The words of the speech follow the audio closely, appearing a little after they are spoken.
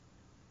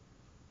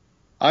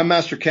I'm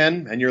Master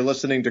Ken, and you're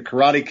listening to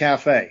Karate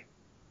Cafe,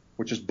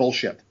 which is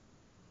bullshit.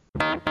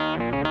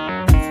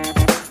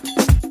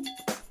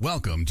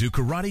 Welcome to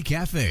Karate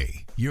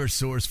Cafe, your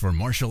source for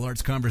martial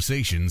arts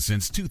conversation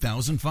since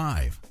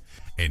 2005.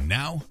 And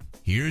now,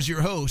 here's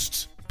your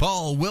hosts,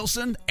 Paul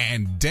Wilson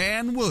and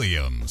Dan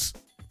Williams.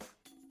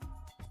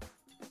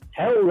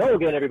 Hello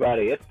again,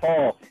 everybody. It's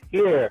Paul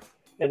here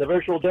in the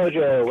virtual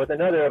dojo with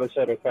another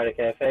episode of Karate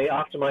Cafe.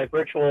 Off to my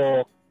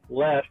virtual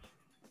left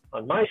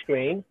on my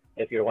screen,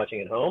 if you're watching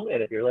at home,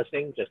 and if you're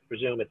listening, just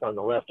presume it's on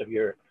the left of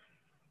your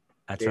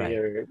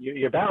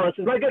balance.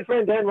 Is my good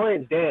friend Dan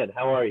Williams. Dan,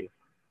 how are you?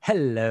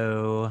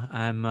 Hello.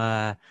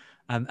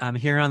 I'm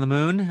here on the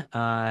moon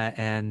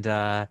and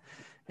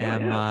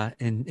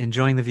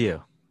enjoying the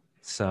view.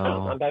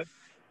 So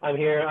I'm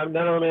here. I'm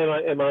not only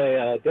in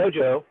my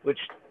dojo, which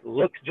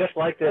looks just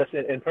like this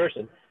in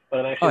person, but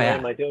I'm actually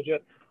wearing my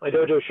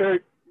dojo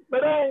shirt.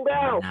 Ba-dang,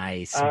 down.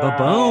 Nice.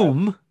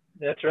 Ba-boom.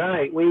 That's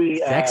right.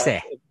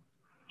 Sexy.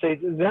 So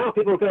now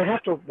people are going to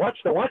have to watch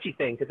the watchy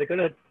thing because they're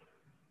going to.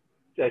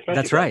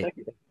 That's right.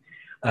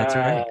 That's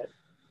right.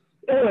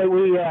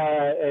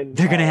 Anyway,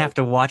 they're going to have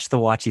to watch the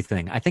watchy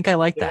thing. I think I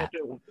like that.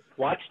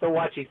 Watch the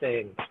watchy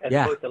thing as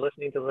opposed to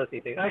listening to the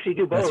listening thing. I actually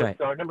do both, so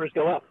our numbers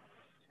go up.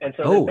 And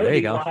so there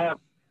you go. We'll have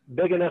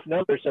big enough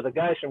numbers so the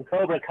guys from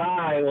Cobra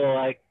Kai will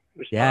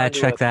respond. Yeah,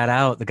 check that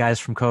out. The guys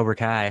from Cobra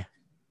Kai.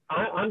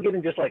 I'm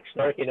getting just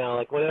snarky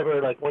now. Whenever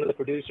one of the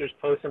producers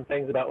posts some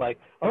things about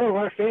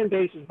our fan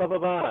base is blah blah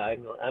blah. I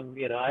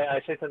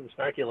say something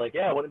snarky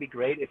wouldn't it be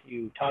great if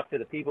you talk to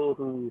the people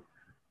who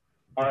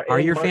are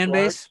your fan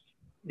base?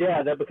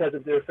 Yeah, that because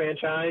of their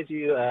franchise.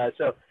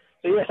 So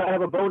yes, I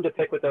have a bone to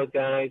pick with those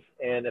guys,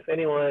 and if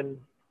anyone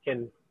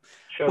can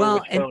show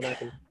which bone I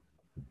can.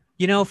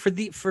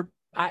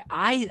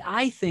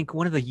 I think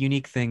one of the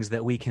unique things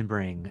that we can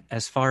bring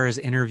as far as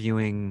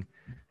interviewing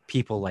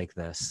people like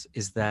this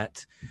is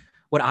that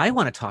what I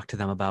want to talk to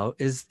them about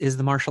is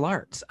the martial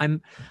arts.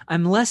 I'm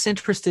less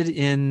interested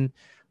in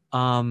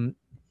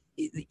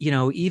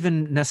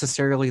even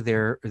necessarily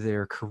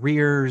their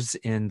careers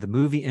in the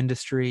movie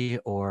industry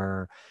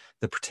or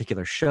the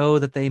particular show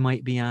that they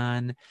might be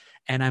on,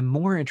 and I'm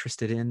more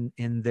interested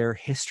in their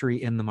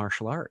history in the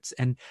martial arts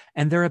and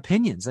their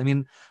opinions. I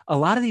mean, a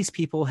lot of these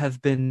people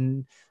have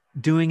been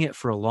doing it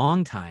for a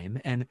long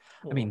time, and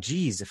I mean,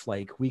 geez, if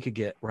we could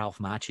get Ralph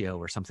Macchio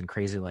or something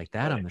crazy like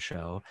that on the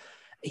show.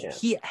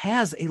 He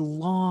has a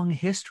long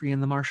history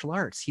in the martial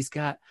arts. He's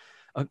got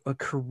a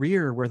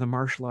career where the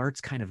martial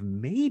arts kind of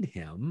made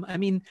him. I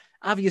mean,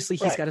 obviously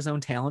he's got his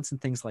own talents and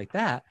things like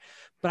that,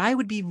 but I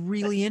would be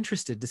really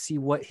interested to see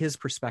what his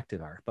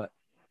perspective are. But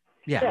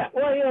yeah.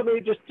 Well, I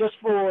mean, just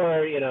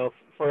for,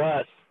 for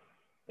us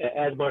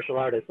as martial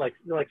artists,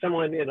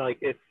 someone,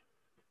 if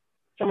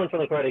someone from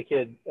the Karate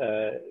Kid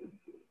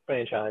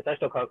franchise, I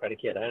still call it Karate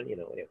Kid,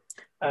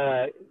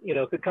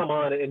 could come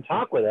on and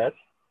talk with us,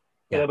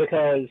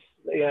 because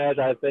as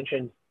I've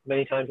mentioned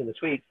many times in the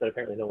tweets that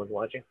apparently no one's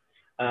watching,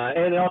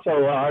 and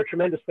also our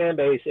tremendous fan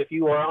base, if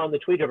you are on the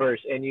Tweetiverse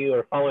and you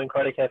are following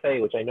Karate Cafe,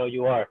 which I know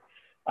you are,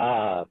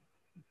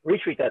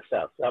 retweet that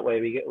stuff. That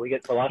way we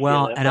get velocity.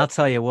 Well, and I'll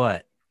tell you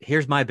what,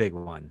 here's my big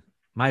one.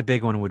 My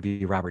big one would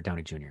be Robert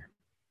Downey Jr.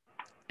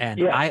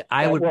 And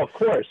I would, well, of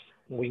course,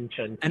 Wing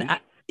Chun.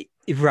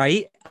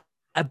 Right.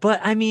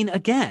 But I mean,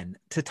 again,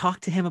 to talk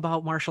to him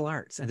about martial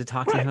arts and to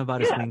talk to him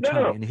about his Wing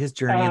Chun and his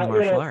journey in the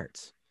martial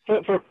arts.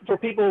 For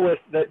people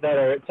that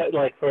are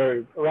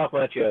for Ralph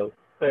Macchio,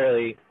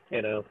 clearly,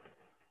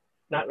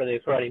 not really a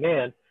karate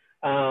man,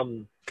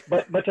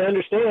 but to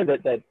understand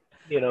that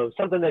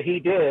something that he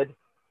did,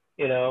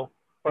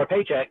 for a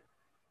paycheck,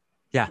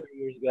 3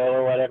 years ago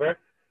or whatever,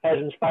 has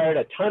inspired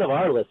a ton of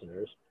our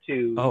listeners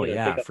to pick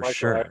up for martial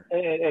sure, art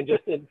and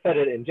just fed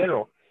it in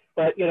general.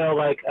 But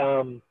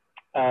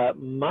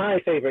my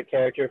favorite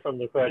character from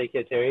the Karate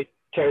Kid series,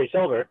 Terry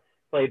Silver,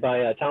 played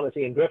by Thomas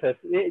Ian Griffith,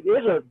 is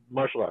a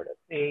martial artist.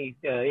 He,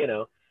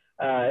 so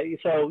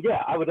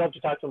yeah, I would love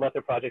to talk to them about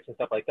their projects and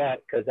stuff like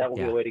that, because that will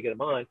be a way to get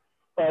them on.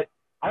 But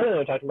I really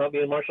want to talk to them about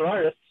being martial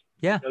artists,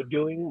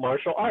 doing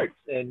martial arts,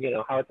 and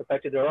how it's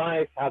affected their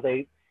life, how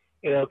they,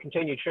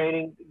 continue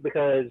training,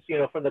 because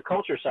from the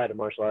culture side of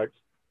martial arts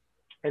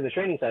and the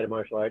training side of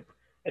martial arts,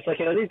 it's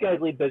these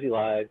guys lead busy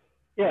lives.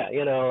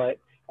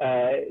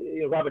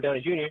 Robert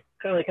Downey Jr.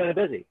 kind of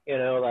busy.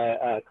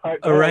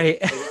 Clark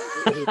Gregg,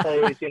 who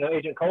plays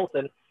Agent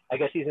Coulson. I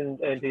guess he's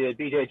into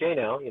BJJ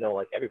now.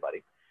 Like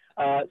everybody.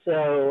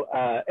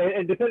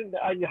 And depending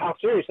on how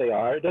serious they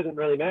are, it doesn't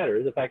really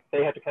matter. The fact that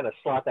they have to kind of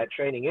slot that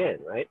training in,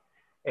 right?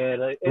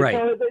 And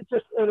so it's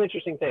just an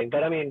interesting thing.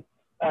 But I mean,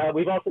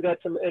 we've also got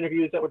some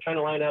interviews that we're trying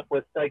to line up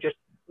with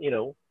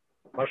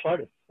martial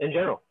artists in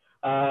general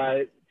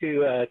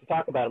to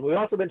talk about them. We've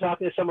also been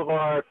talking to some of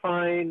our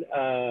fine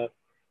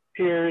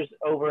peers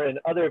over in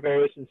other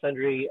various and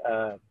sundry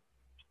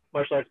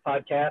martial arts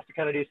podcasts to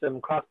kind of do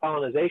some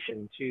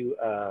cross-pollination to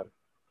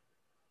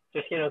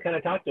just, kind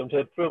of talk to them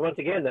to prove once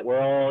again that we're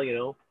all,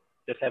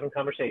 just having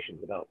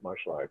conversations about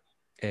martial arts.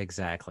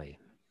 Exactly.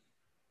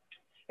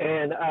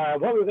 And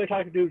what we're going to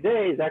talk to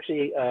today is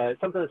actually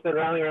something that's been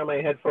rounding around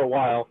my head for a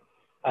while.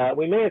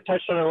 We may have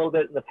touched on it a little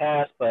bit in the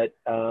past, but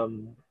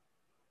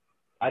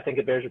I think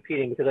it bears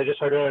repeating because I just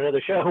heard it on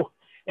another show.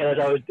 And as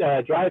I was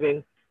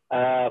driving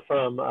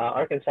from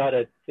Arkansas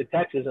to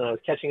Texas, and I was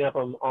catching up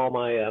on all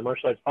my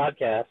martial arts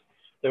podcasts,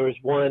 there was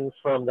one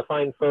from the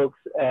fine folks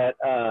at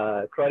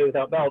Karate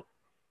Without Belts,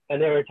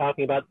 and they were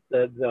talking about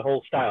the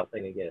whole style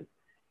thing again,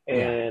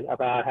 and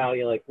about how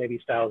maybe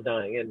style's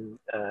dying. And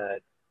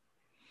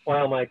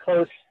while my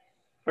close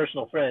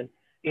personal friend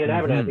Ian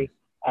Abernathy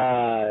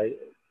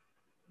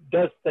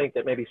does think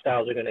that maybe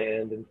styles are going to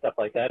end and stuff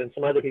like that, and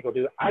some other people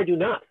do, I do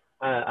not.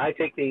 I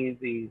take the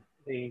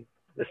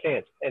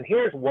stance, and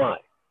here's why.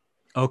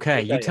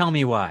 Okay, you tell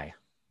me why.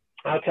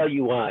 I'll tell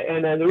you why.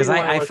 And then because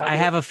I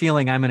have a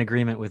feeling I'm in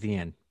agreement with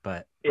Ian,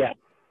 but yeah,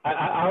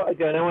 I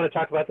want to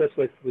talk about this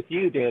with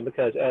you, Dan,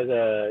 because as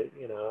a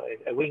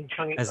Wing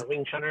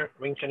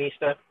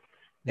Chunista,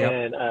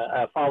 and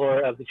a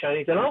follower of the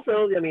Chinese, and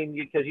also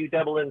because you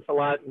dabble in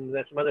Salat and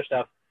some other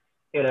stuff,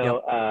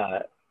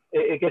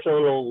 it gets a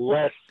little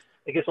less.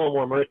 It gets a little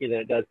more murky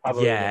than it does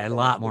probably. Yeah, a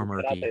lot more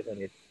murky.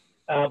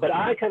 But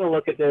I kind of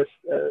look at this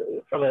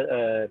from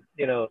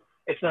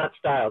it's not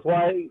styles.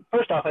 Well,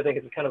 first off, I think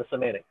it's kind of a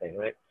semantic thing,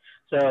 right?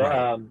 So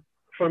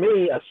for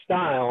me, a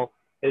style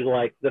is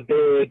like the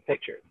big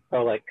picture.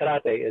 So like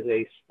karate is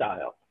a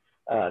style.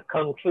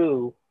 Kung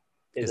Fu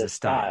is a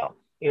style.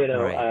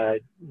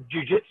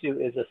 Jiu-jitsu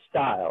is a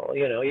style.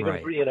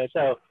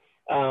 So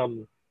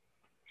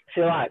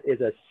Silat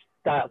is a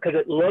style because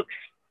it looks,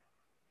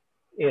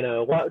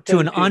 to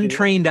an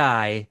untrained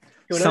eye,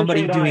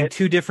 somebody doing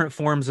two different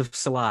forms of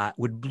Salat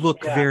would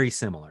look very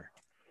similar.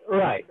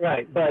 Right.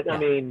 But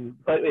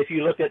but if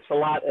you look at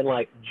Salat and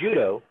like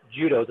judo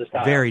is a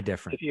style. Very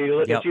different. If you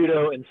look at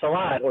judo and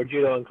Salat or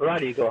judo and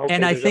karate, you go, okay,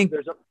 and I think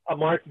there's a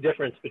marked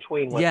difference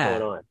between what's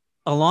going on.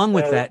 Along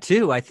with that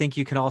too, I think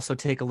you can also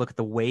take a look at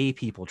the way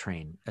people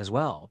train as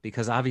well,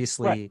 because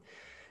obviously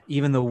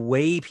even the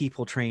way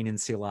people train in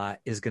Silat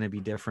is going to be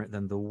different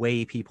than the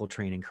way people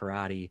train in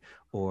karate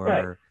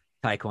or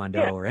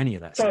Taekwondo or any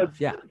of that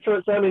stuff. Yeah.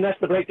 So that's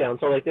the breakdown.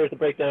 So like, there's the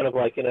breakdown of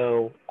like,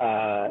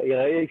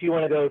 if you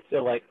want to go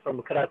to like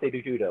from karate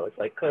to judo, it's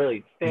like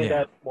clearly stand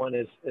up, one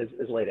is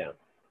lay down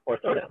or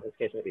throw down, as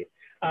the case may be.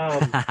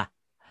 But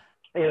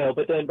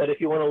if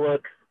you want to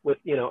look with,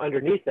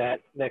 underneath that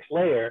next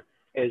layer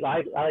is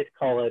I like to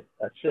call it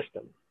a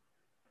system.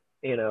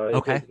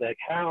 It's like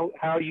how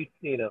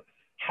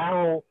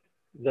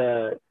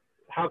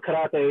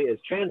karate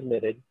is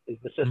transmitted is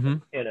the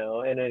system, and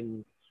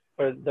then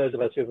for those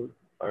of us who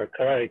are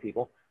karate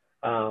people,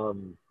 that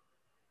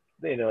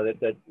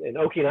in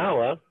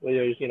Okinawa, where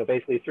there's,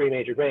 basically three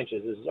major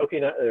branches. There's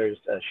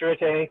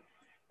Shurite,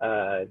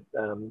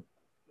 Nahate,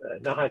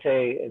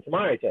 and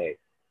Tamarite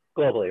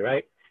globally,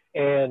 right?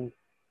 And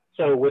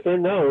so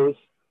within those,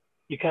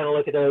 you kind of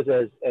look at those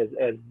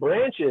as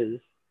branches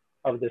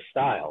of the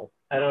style.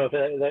 I don't know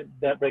if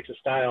that breaks a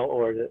style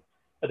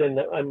but then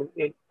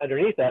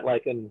underneath that,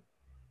 like in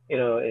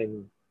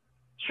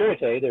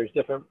Shurite, there's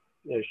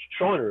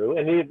Shorin-ryu,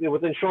 and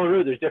within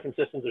Shorin-ryu, there's different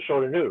systems of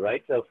Shorin-ryu,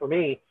 right? So for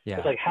me,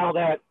 it's like how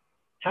that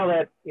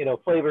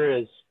flavor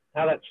is,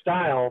 how that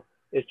style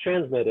is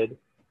transmitted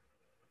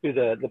to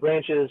the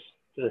branches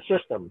to the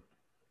system,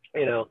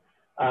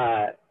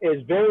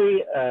 is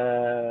very,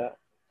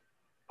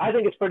 I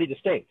think it's pretty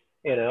distinct,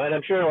 and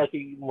I'm sure like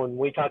when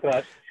we talk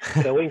about,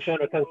 Wing Chun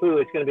or Kung Fu,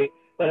 it's going to be,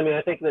 but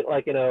I think that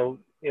like,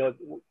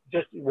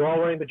 just we're all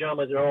wearing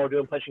pajamas, we're all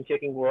doing punching,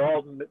 kicking, we're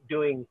all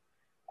doing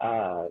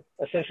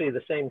essentially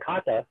the same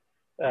kata,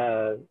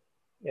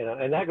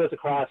 and that goes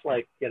across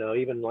like,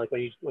 even like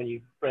when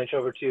you branch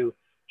over to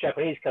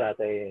Japanese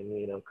karate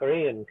and,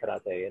 Korean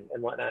karate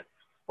and whatnot,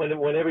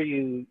 whenever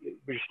you're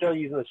still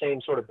using the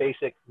same sort of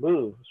basic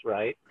moves,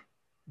 right?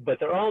 But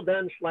they're all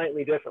done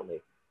slightly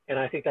differently. And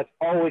I think that's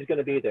always going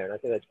to be there. And I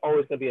think that's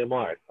always going to be a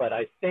mark. But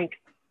I think,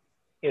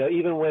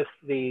 even with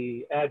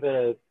the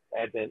advent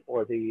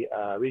or the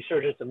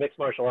resurgence of mixed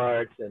martial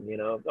arts and,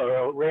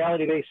 or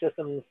reality-based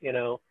systems,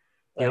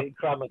 like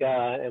Krav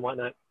Maga and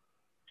whatnot,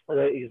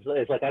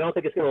 it's like, I don't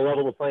think it's going to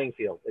level the playing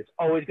field. It's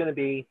always going to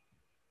be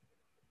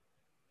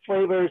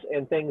flavors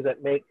and things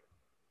that make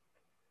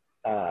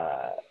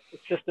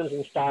systems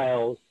and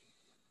styles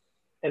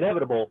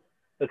inevitable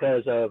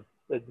because of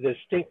the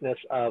distinctness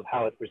of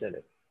how it's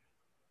presented.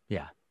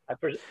 Yeah. I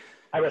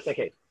rest my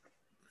case.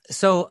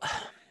 So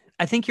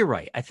I think you're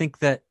right. I think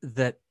that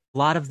a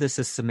lot of this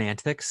is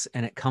semantics,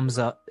 and it comes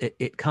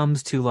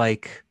to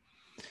like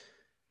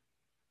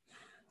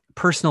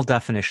personal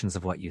definitions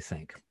of what you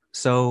think.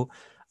 So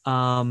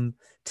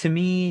to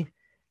me,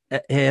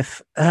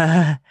 if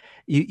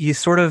you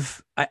sort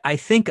of, I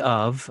think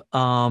of,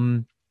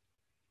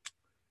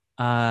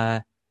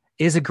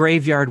 is a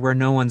graveyard where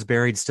no one's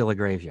buried still a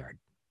graveyard?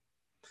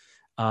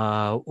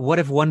 What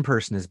if one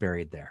person is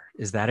buried there?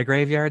 Is that a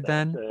graveyard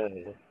then?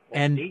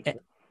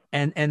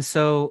 And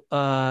so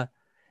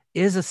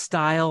is a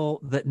style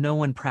that no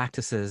one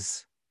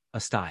practices a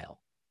style?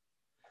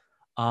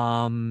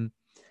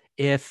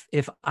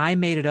 If I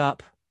made it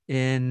up,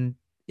 in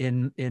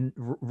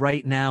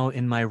right now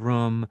in my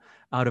room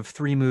out of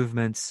 3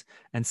 movements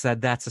and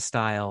said that's a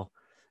style,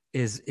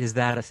 is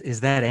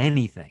that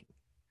anything?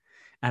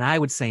 And I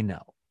would say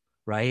no,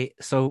 right?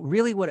 So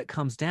really what it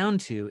comes down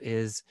to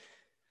is,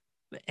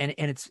 and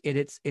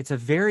it's a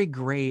very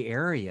gray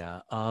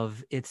area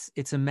of,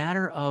 it's a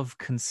matter of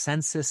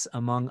consensus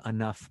among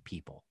enough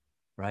people,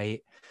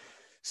 right?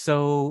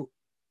 So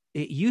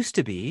it used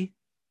to be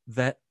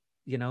that,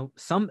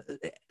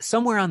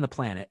 somewhere on the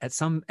planet at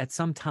some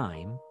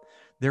time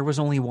there was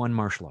only one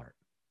martial art,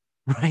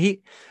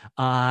 right?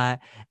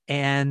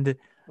 And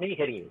me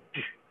hitting you.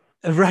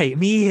 Right,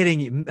 me hitting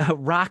you,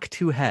 rock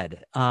to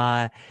head.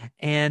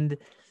 And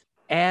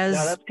as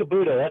no, that's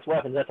kabuto, that's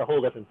weapons, that's a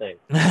whole different thing.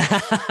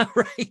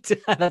 Right,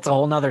 that's a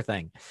whole nother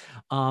thing.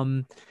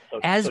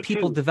 As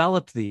people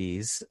developed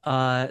these,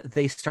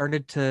 they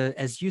started to,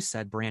 as you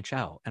said, branch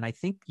out. And I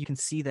think you can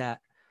see that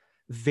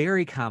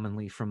very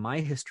commonly, from my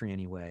history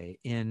anyway,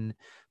 in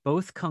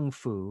both Kung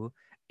Fu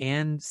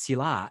and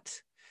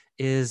Silat,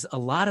 is a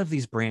lot of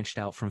these branched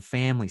out from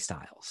family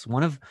styles.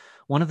 One of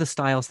the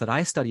styles that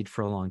I studied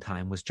for a long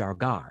time was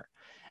Jargar,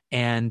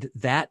 and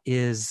that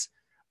is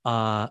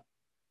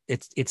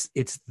it's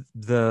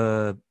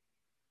the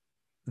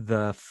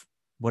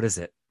what is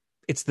it?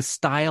 It's the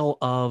style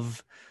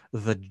of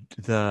the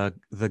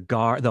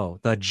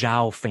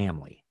Zhao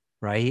family,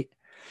 right?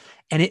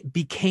 And it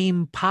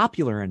became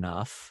popular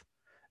enough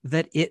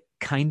that it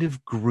kind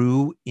of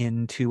grew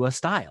into a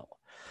style.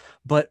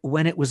 But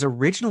when it was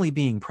originally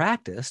being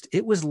practiced,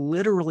 it was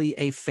literally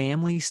a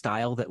family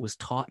style that was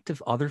taught to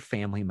other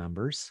family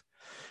members.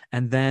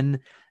 And then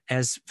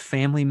as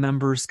family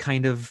members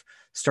kind of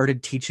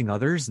started teaching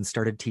others,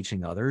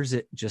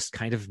 it just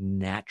kind of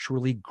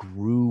naturally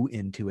grew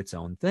into its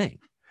own thing.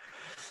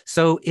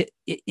 So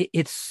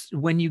it's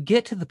when you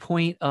get to the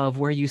point of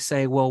where you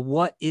say, well,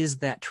 what is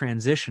that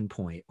transition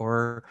point?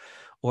 Or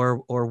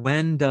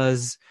when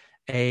does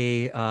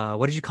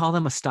what did you call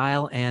them? A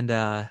style and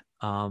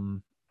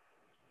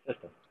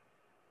system.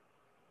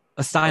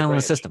 A style and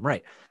a system,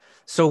 right?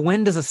 So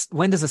when does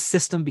a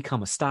system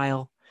become a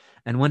style,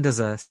 and when does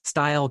a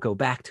style go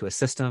back to a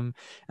system?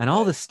 And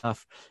all this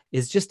stuff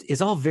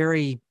is all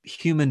very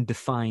human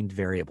defined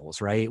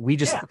variables, right? We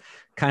just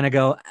kind of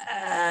go,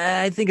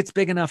 I think it's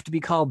big enough to be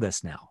called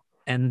this now,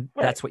 and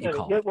that's what you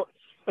call it. Well,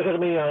 because I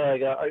mean,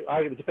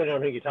 depending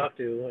on who you talk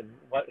to and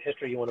what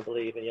history you want to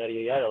believe, and yada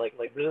yada. Like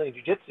Brazilian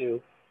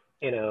Jiu-Jitsu,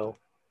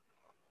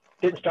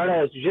 didn't start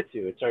out as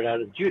jiu-jitsu. It started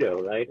out as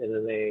judo, right? And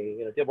then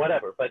they, did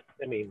whatever. But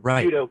I mean,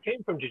 judo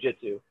came from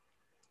jiu-jitsu,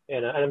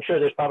 and I'm sure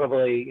there's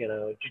probably,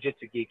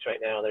 jiu-jitsu geeks right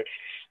now.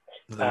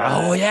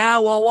 Oh yeah,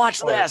 well,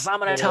 watch this. I'm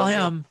going to tell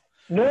him.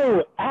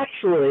 No,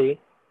 actually,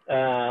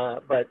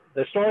 but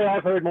the story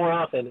I've heard more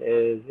often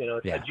is,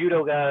 a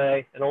judo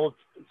guy, an old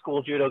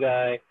school judo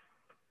guy,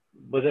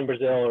 was in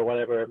Brazil or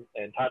whatever,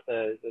 and taught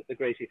the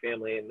Gracie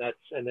family, and then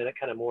it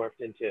kind of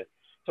morphed into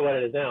what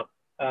it is now.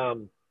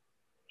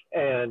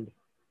 And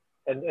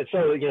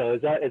so,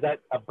 is that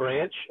a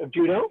branch of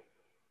judo,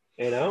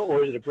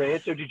 or is it a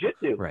branch of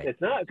jiu-jitsu? Right.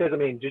 It's not, because, I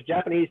mean,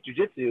 Japanese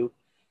jiu-jitsu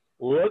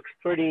looks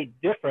pretty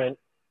different.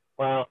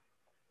 Well,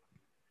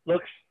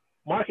 looks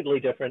markedly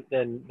different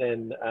than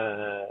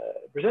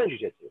Brazilian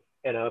jiu-jitsu,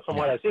 from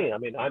what I've seen. I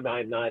mean, I'm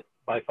not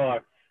by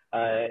far.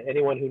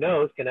 Anyone who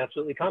knows can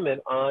absolutely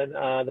comment on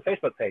the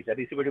Facebook page. That'd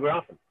be super duper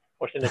awesome.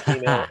 Or send an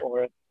email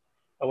or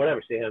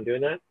whatever. See how I'm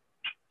doing that?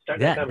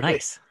 Starting that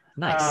conversation.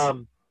 Nice.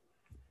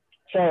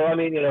 So, I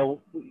mean,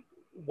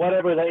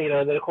 whatever that,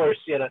 and then of course,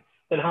 then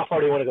how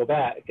far do you want to go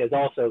back is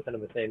also kind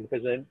of a thing,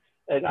 because then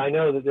I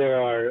know that there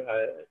are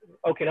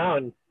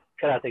Okinawan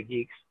karate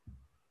geeks,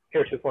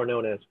 heretofore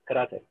known as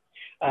karate,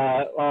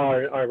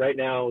 are right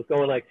now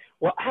going like,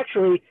 well,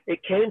 actually,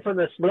 it came from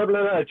this blah,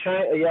 blah, blah,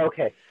 China. Yeah,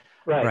 okay.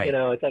 Right.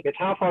 It's like, it's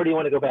how far do you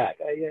want to go back?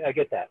 I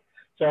get that.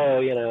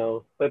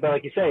 So, but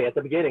like you say, at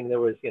the beginning,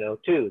 there was,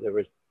 two. There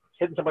was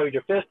hitting somebody with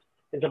your fist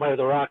and somebody with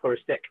a rock or a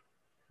stick.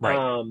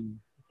 Right.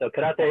 So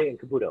karate and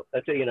kabuto.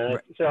 That's it, Right.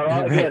 So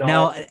again,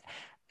 now,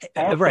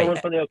 right.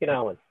 From the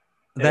Okinawans.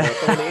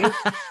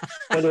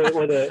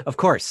 Of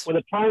course. When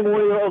the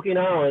primordial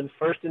Okinawans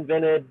first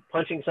invented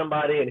punching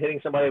somebody and hitting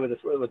somebody with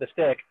a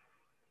stick,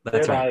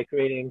 thereby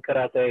creating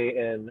karate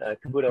and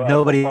kabuto.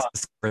 Nobody's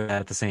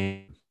at the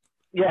same.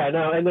 Yeah,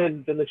 no, and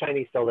then the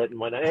Chinese stole it and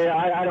whatnot.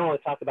 I don't want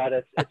to talk about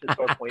it. It's a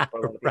sore point for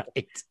a lot of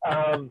people.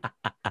 Right.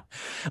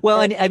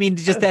 Well, and I mean,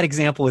 just that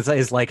example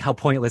is like how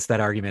pointless that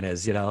argument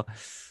is,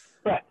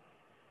 Right.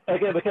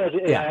 Again, because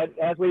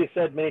as we've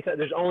said many times,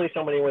 there's only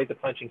so many ways to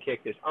punch and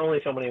kick. There's only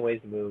so many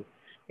ways to move.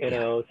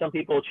 Some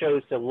people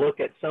chose to look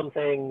at some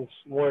things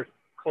more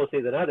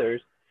closely than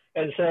others,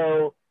 and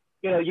so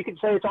you could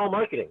say it's all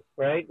marketing,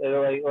 right?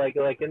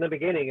 Like in the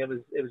beginning, it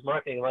was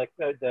marketing. Like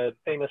the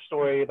famous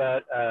story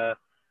about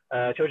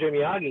Shoji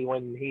Miyagi,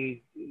 when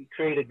he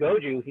created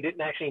Goju, he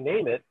didn't actually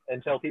name it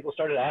until people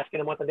started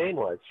asking him what the name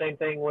was. Same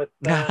thing with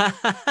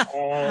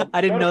I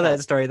didn't know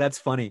that story. That's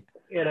funny.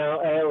 It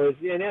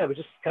was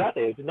just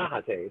karate. It was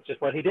nahate. It's just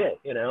what he did,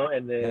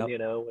 and then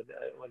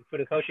when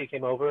Funakoshi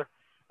came over,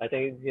 I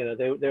think,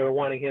 they were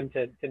wanting him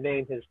to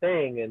name his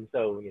thing. And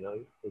so,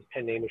 his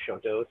pen name is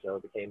Shoto. So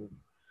it became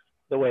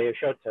the way of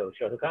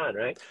Shotokan,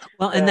 right?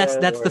 Well, and that's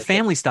the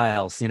family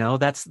styles,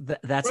 that's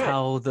right.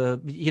 how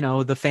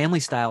the family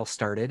style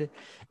started.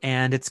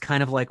 And it's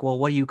kind of like, well,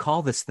 what do you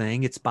call this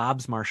thing? It's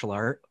Bob's martial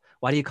art.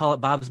 Why do you call it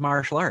Bob's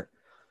martial art?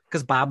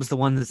 Because Bob's the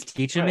one that's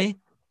teaching me.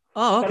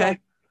 Oh, okay.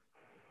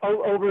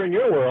 Over in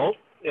your world,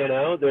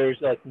 there's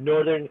like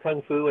Northern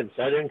Kung Fu and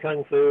Southern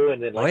Kung Fu.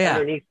 And then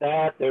underneath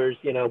that, there's,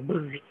 and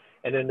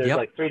then there's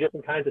like 3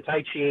 different kinds of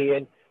Tai Chi.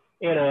 And,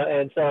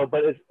 and so,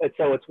 but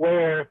it's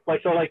where,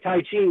 like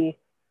Tai Chi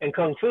and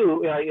Kung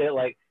Fu,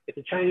 like it's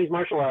a Chinese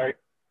martial art.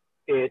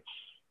 It's,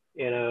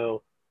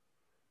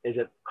 is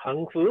it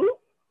Kung Fu?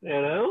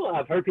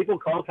 I've heard people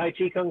call Tai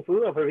Chi Kung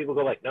Fu. I've heard people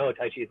go like, no,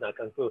 Tai Chi is not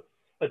Kung Fu.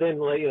 But then,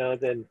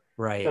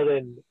 right. So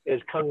then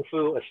is Kung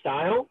Fu a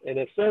style? And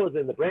if so,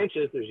 then the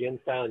branches, there's Yin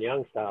style and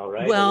Yang style,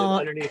 right? Well,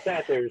 and underneath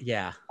that, there's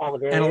all the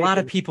variations. And a lot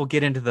of people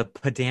get into the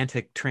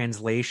pedantic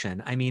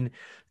translation. I mean,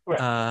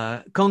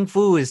 Kung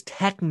Fu is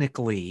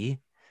technically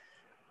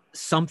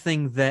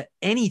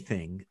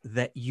anything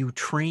that you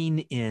train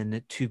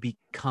in to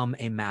become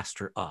a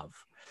master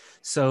of.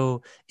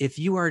 So if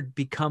you are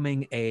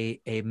becoming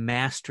a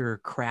master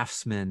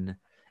craftsman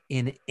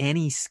in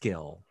any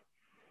skill,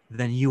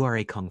 then you are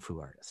a Kung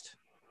Fu artist.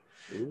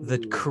 Ooh. The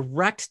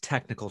correct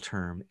technical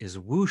term is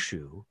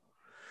Wushu,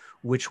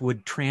 which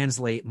would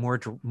translate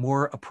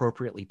more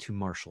appropriately to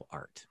martial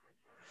art.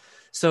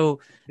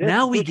 So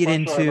now we get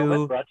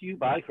into brought to you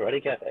by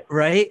Karate Cafe.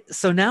 Right.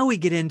 So now we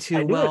get into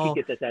I knew I could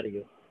get this out of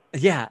you.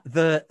 Yeah,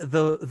 the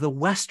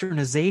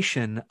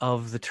westernization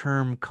of the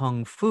term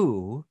Kung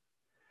Fu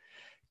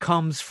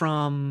comes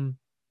from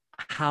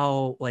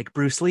how like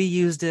Bruce Lee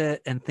used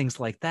it and things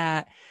like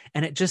that.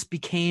 And it just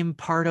became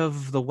part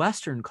of the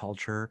Western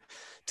culture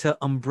to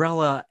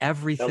umbrella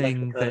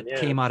everything that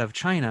came out of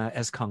China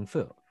as Kung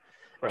Fu.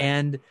 Right.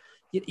 And,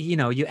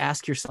 you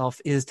ask yourself,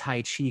 is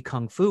Tai Chi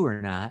Kung Fu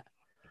or not?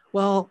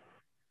 Well,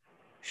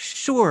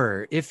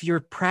 sure. If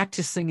you're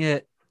practicing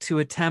it to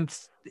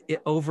attempt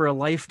it over a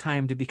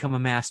lifetime to become a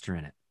master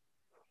in it,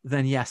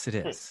 then yes, it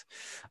is.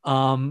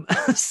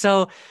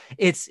 So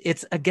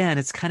it's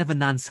kind of a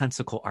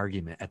nonsensical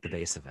argument at the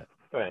base of it.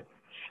 Right.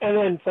 And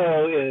then,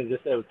 so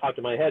just popped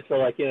in my head. So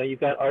like,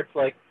 you've got arts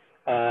like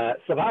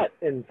Savate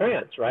in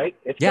France, right?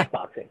 It's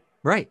kickboxing.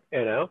 Right.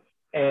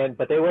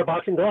 But they wear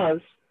boxing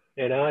gloves,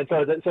 and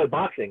so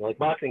boxing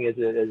is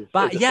a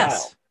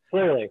style,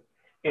 clearly,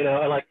 and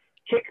like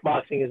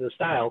kickboxing is a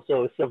style.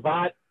 So is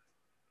Savate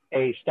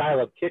a style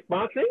of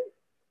kickboxing?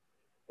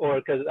 Or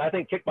because I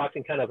think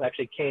kickboxing kind of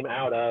actually came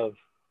out of,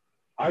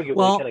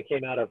 arguably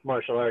came out of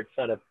martial arts,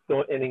 kind of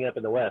ending up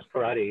in the West,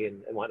 karate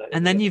and whatnot.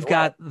 And then you've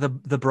got the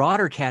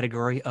broader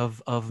category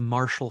of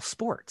martial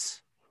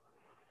sports,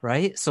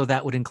 right? So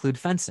that would include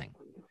fencing,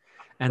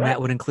 and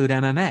that would include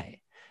MMA,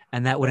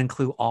 and that would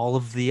include all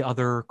of the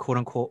other quote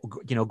unquote,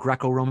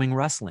 Greco-Roman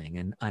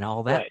wrestling and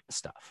all that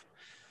stuff.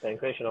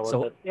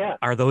 So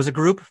are those a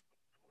group?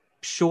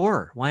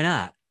 Sure, why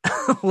not?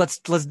 let's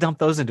dump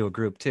those into a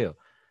group too.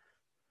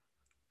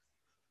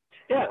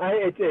 Yeah,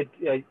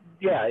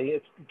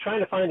 it's trying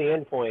to find the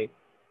end point,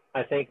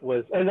 I think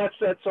and that's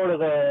sort of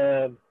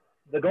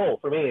the goal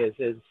for me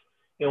is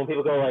when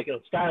people go like,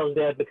 style is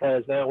dead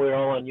because now we're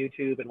all on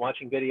YouTube and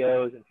watching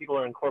videos and people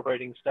are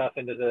incorporating stuff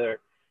into their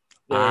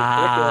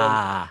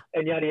curriculum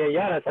and yada, yada,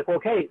 yada. It's like, well,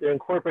 okay, they're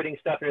incorporating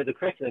stuff into the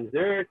curriculums.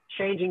 They're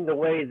changing the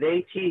way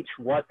they teach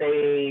what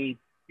they,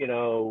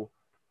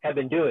 have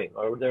been doing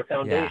or their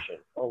foundation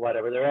or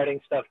whatever. They're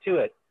adding stuff to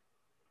it.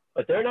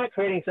 But they're not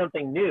creating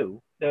something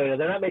new. They're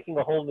not making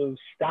a whole new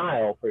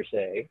style per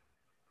se.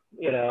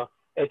 If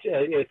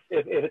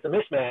it's a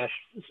mishmash,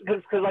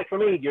 because like for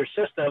me, your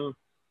system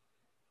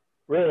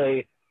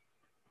really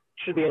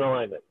should be in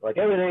alignment. Like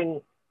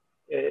everything,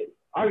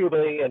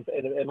 arguably, and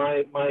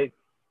my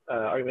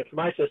argument for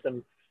my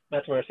system,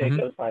 Matsumura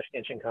Seiko /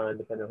 Kenshin Kan,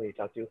 depending on who you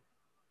talk to,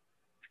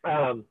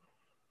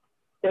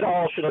 it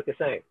all should look the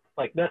same.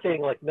 Like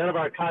nothing, like none of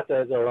our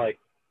katas are like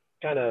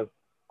kind of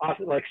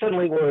often, like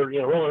suddenly we're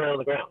rolling around on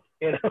the ground,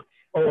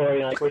 or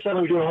like we're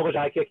suddenly doing a whole bunch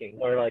of high kicking,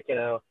 or like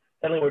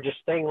suddenly we're just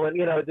staying.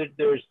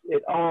 There's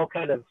it all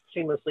kind of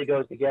seamlessly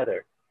goes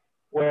together.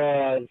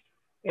 Whereas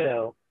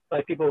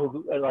like people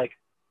who are like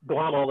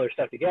glom all their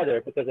stuff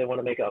together because they want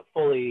to make a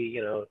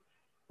fully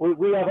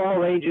we have all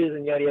ranges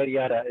and yada yada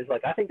yada is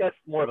like I think that's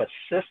more of a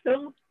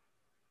system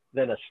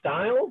than a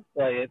style.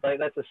 Like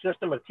that's a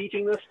system of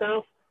teaching this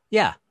stuff.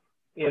 Yeah.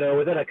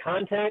 Within a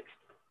context.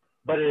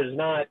 But it is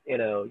not,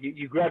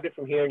 you grabbed it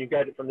from here and you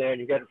grabbed it from there and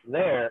you grabbed it from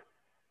there.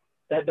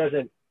 That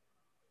doesn't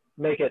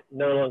make it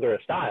no longer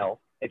a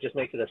style. It just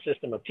makes it a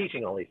system of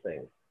teaching all these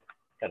things,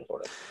 kind of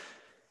sort of.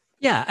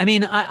 Yeah, I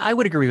mean, I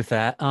would agree with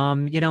that.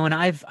 And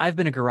I've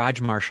been a garage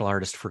martial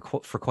artist for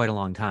quite a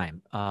long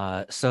time.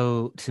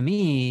 So to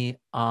me,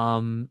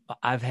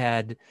 I've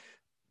had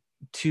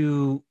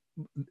two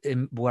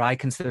what I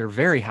consider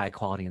very high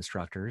quality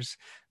instructors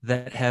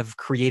that have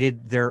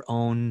created their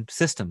own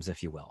systems,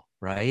 if you will.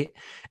 right?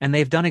 And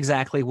they've done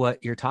exactly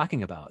what you're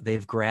talking about.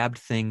 They've grabbed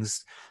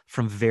things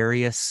from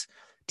various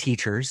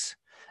teachers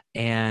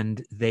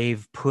and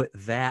they've put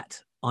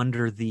that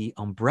under the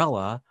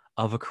umbrella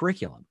of a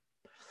curriculum.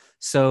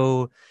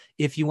 So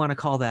if you want to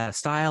call that a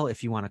style,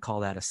 if you want to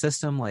call that a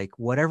system, like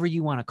whatever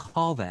you want to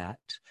call that,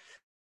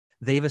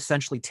 they've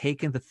essentially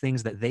taken the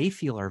things that they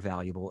feel are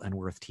valuable and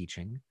worth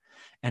teaching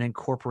and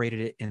incorporated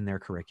it in their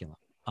curriculum.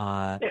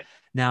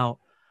 Now,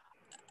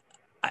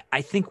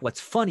 I think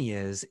what's funny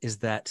is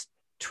that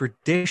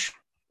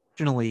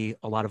traditionally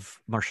a lot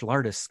of martial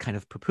artists kind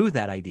of poo-poo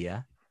that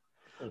idea,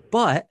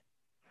 but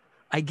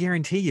I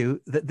guarantee you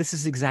that this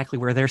is exactly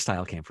where their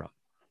style came from.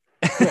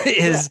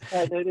 is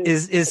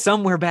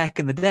somewhere back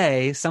in the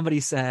day, somebody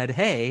said,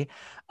 hey,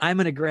 I'm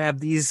going to grab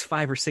these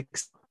 5 or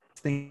 6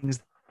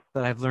 things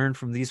that I've learned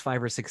from these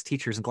 5 or 6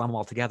 teachers and glom them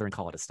all together and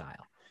call it a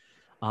style.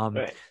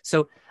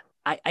 So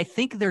I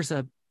think there's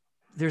a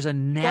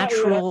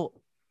natural.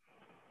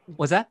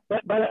 What's that?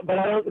 But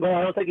I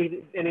don't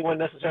think anyone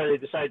necessarily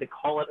decided to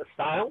call it a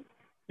style.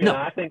 You know,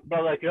 I think,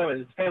 like,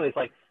 his family, it's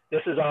like,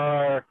 this is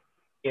our,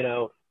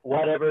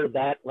 whatever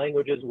that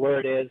language's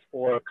word is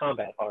for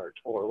combat art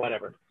or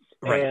whatever.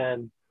 Right.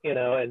 And,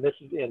 and this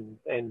is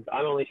and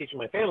I'm only teaching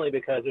my family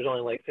because there's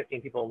only like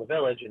 15 people in the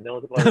village and no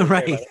one's going to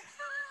right. care about it.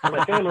 So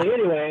my family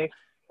anyway,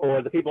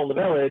 or the people in the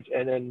village,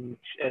 and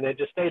it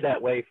just stayed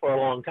that way for a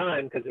long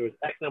time because there was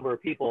X number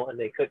of people and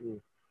they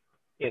couldn't,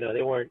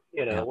 they weren't,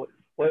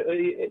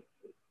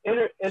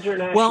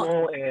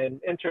 international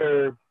and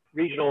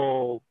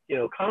inter-regional,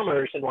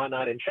 commerce and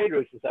whatnot and trade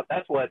routes and stuff.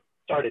 That's what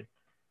started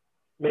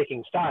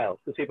making styles,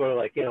 because people are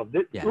like, ooh,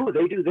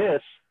 they do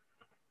this.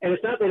 And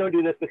it's not they don't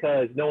do this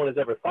because no one has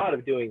ever thought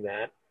of doing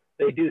that.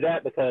 They do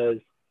that because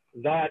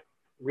that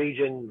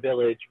region,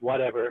 village,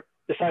 whatever,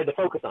 decided to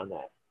focus on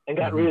that and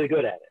got really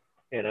good at it,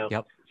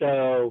 Yep.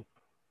 So,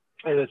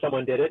 and then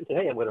someone did it and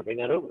said, hey, I'm going to bring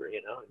that over,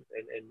 and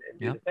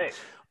do the thing.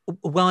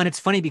 Well, and it's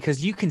funny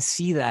because you can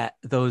see that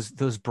those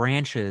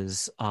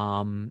branches,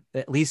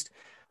 at least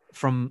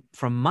from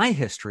my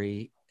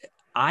history,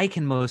 I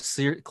can most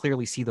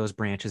clearly see those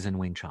branches in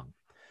Wing Chun,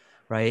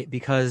 right?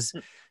 Because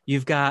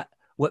you've got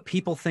what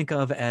people think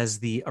of as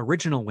the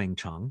original Wing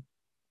Chun,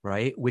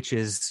 right? Which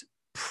is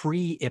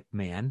pre-Ip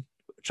Man,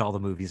 which all the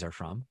movies are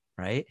from,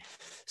 right?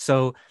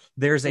 So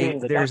there's a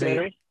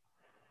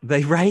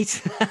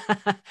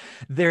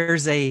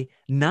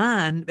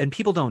and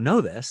people don't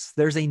know this,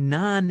 there's a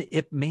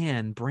non-Ip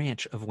Man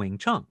branch of Wing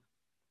Chun,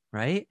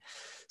 right?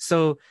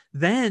 So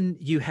then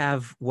you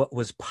have what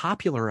was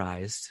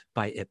popularized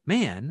by Ip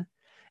Man,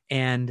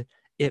 and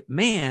Ip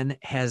Man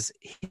has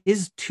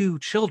his 2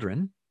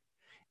 children,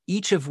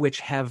 each of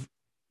which have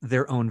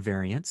their own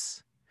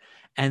variants.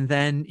 And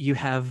then you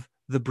have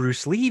the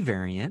Bruce Lee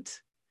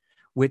variant,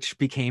 which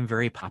became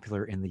very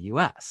popular in the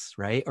US,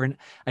 right? Or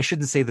I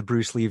shouldn't say the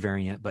Bruce Lee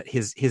variant, but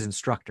his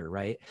instructor,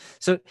 right?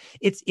 So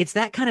it's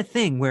that kind of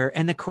thing where,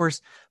 and of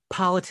course,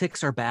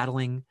 politics are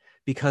battling,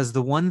 because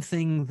the one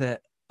thing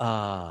that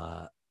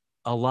a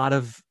lot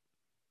of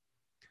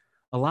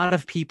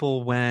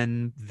people,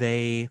 when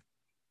they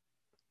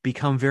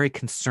become very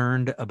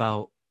concerned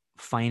about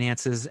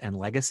finances and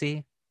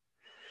legacy,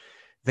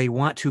 they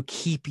want to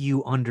keep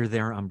you under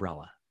their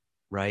umbrella,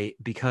 right?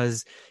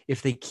 Because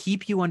if they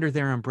keep you under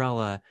their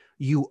umbrella,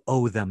 you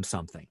owe them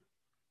something,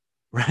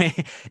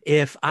 right?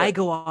 If I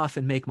go off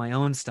and make my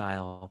own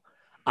style,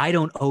 I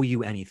don't owe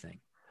you anything.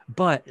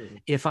 But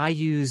if I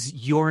use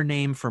your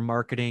name for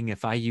marketing,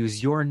 if I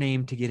use your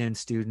name to get in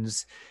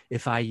students,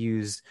 if I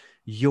use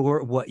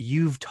what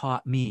you've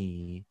taught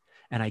me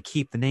and I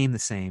keep the name the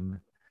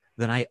same,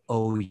 then I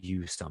owe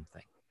you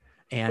something.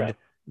 And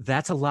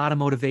that's a lot of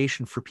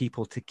motivation for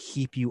people to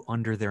keep you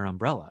under their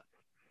umbrella.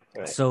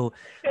 Right. So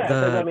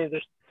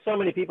there's so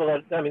many people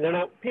that,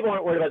 people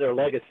aren't worried about their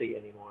legacy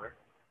anymore.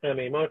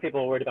 Most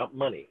people are worried about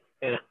money.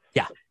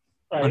 Yeah.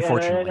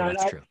 Unfortunately,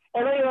 that's true.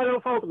 And I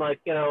don't fault them.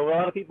 Like, a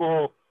lot of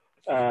people,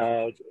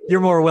 you're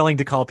more willing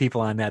to call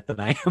people on that than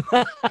I am.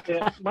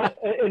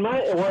 in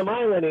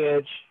my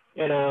lineage,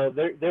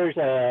 there's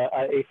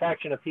a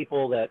faction of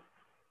people that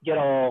get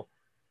all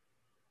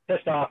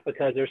pissed off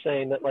because they're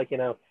saying that, like,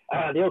 the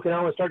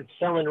Okinawans started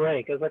selling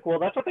rank. I was like, well,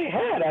 that's what they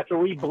had after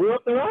we blew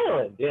up their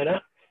island.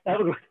 That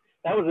was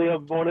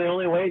one of the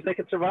only ways they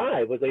could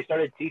survive, was they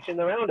started teaching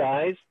the Round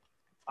Eyes,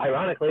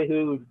 ironically,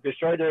 who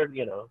destroyed their,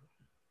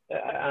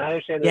 I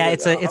understand. Yeah,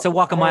 it's a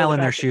walk a mile in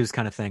their shoes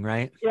kind of thing,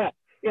 right? Yeah,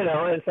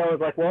 and so I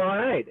was like, well, all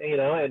right,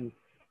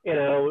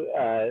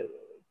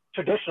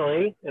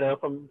 traditionally,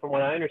 from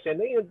what I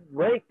understand,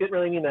 rank didn't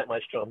really mean that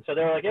much to them. So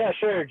they were like, yeah,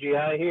 sure,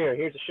 GI,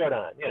 here's a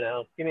Shodan,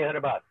 give me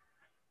 $100.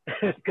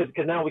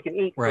 Because now we can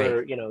eat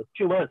for 2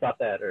 months off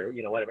that, or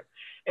whatever.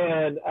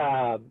 And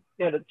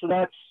so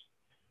that's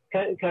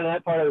kind of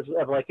that part of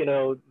like,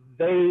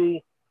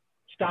 they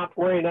stopped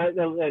worrying.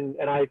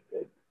 And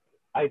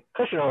I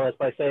cushion all this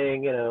by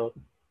saying,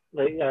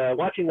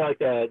 watching like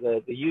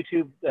the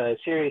YouTube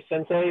series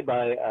Sensei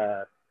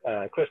by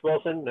Chris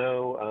Wilson.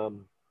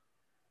 No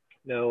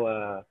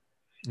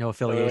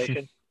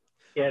affiliation.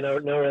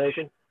 No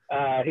relation.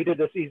 he did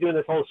this. He's doing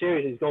this whole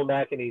series. He's going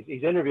back and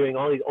he's interviewing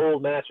all these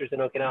old masters in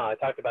Okinawa. I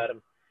talked about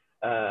him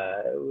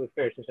with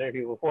various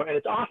interviews before, and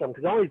it's awesome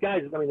because all these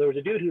guys. I mean, there was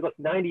a dude who looked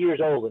 90 years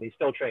old and he's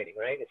still training,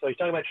 right? And so he's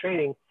talking about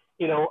training,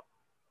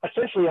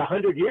 essentially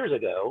 100 years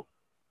ago,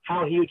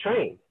 how he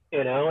trained,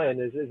 and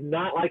it's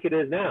not like it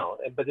is now.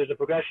 But there's a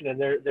progression, and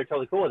they're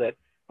totally cool with it.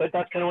 But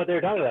that's kind of what they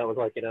were talking about. It was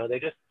like, they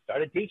just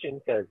started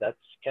teaching because that's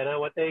kind of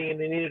what they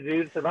needed to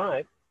do to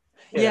survive.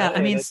 Yeah,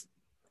 I mean,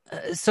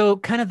 so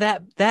kind of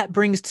that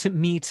brings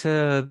me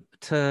to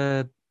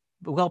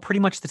well, pretty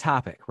much the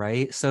topic,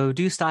 right? So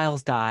do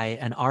styles die,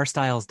 and are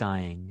styles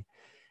dying?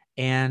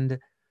 And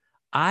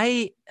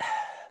I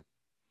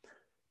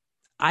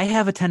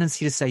have a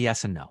tendency to say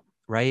yes and no,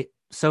 right?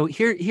 So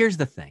here's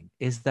the thing,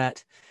 is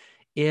that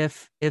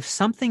if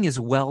something is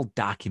well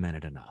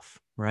documented enough,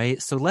 right?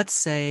 So let's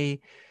say,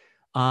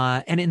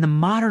 and in the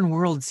modern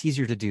world, it's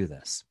easier to do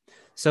this.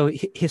 So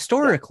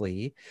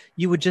historically,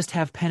 you would just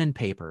have pen and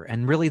paper,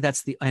 and really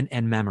that's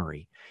and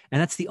memory. And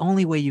that's the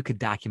only way you could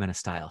document a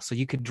style. So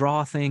you could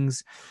draw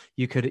things,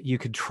 you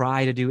could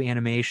try to do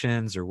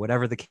animations or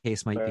whatever the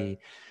case might be.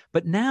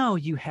 But now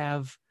you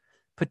have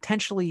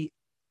potentially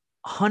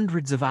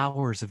hundreds of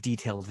hours of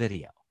detailed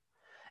video.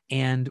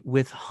 And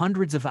with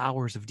hundreds of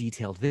hours of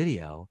detailed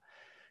video,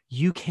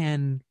 you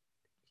can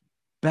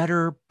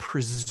better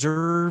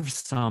preserve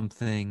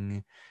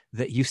something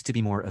that used to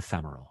be more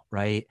ephemeral,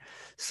 right?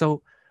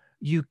 So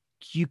you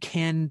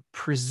can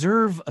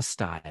preserve a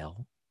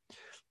style,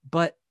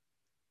 but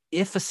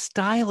if a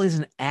style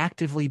isn't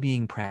actively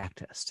being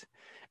practiced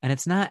and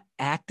it's not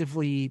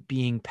actively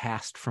being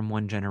passed from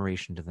one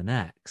generation to the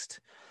next,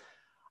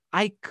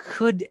 I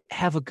could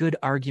have a good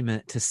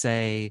argument to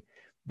say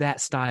that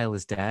style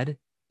is dead,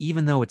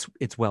 even though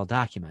it's well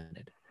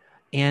documented.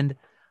 And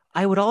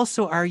I would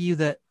also argue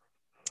that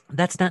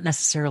that's not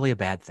necessarily a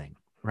bad thing,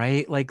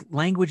 right? Like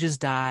languages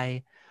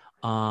die,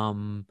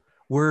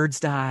 words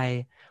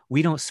die.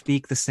 We don't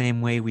speak the same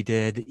way we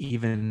did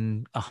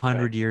even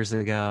 100 years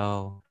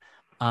ago.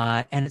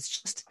 And it's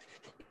just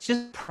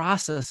a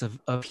process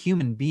of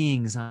human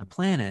beings on the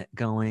planet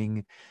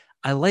going,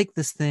 I like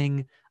this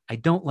thing, I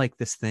don't like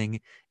this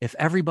thing. If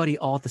everybody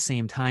all at the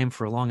same time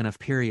for a long enough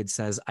period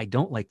says, I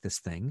don't like this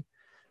thing,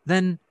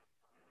 then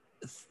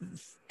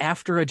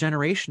after a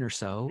generation or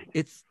so,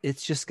 it's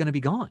just going to be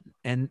gone.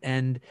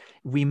 And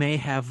we may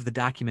have the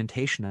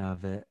documentation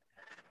of it,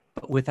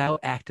 but without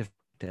active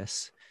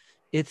practice,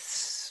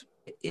 it's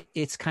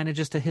kind of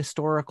just a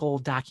historical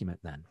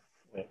document then.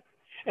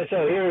 And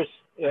so here's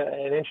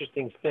an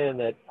interesting spin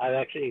that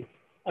I've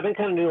been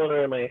kind of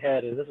noodling in my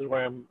head, and this is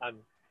where I'm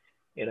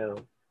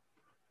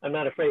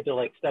not afraid to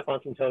like step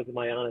on some toes with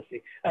my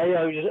honesty. I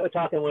was just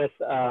talking with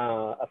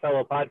a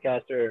fellow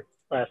podcaster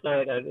last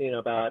night,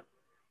 about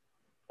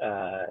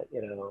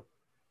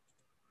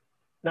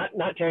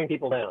not tearing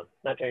people down,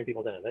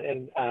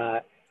 and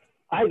I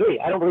agree.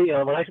 I don't believe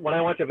when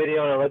I watch a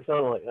video and I look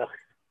something like,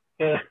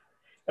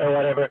 or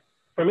whatever.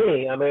 For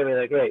me, I may be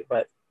that great,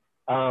 but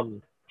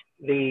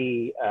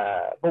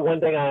but one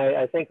thing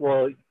I think,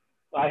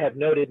 I have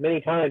noted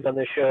many times on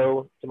this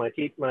show to my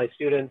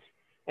students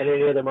and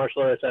any other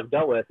martial artists I've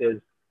dealt with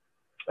is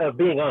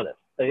being honest.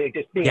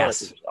 Just being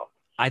honest with yourself.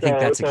 I think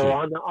that's a key.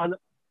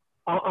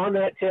 On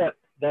that tip,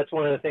 that's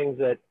one of the things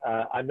that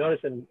I'm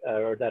noticing,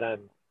 or that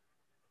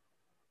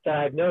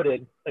I've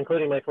noted,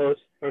 including my close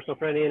personal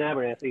friend Ian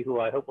Abernathy, who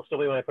I hope will still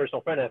be my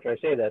personal friend after I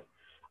say this.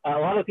 A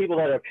lot of people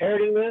that are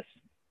parroting this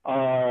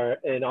are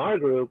in our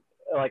group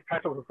like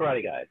practical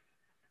karate guys.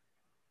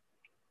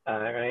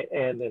 Right,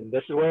 and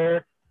this is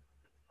where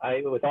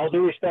with all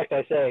due respect,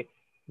 I say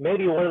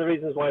maybe one of the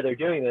reasons why they're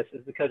doing this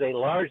is because a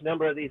large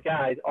number of these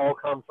guys all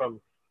come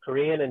from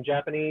Korean and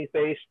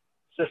Japanese-based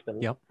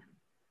systems. Yep.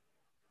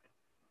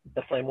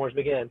 The flame wars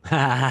begin.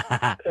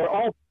 They're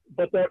all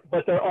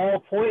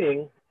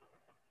pointing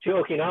to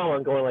Okinawa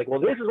and going like,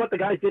 well, this is what the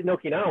guys did in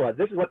Okinawa.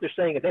 This is what they're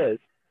saying it is,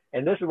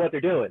 and this is what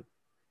they're doing.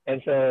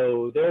 And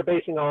so they're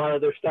basing a lot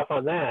of their stuff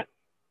on that,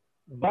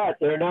 but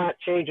they're not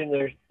changing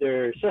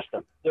their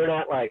system. They're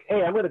not like,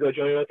 hey, I'm going to go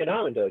join an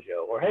Okinawan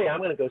dojo, or hey, I'm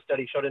going to go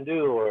study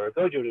Shorin-do or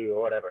Goju-do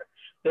or whatever.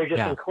 They're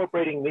just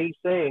incorporating these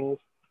things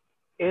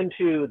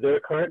into their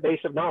current base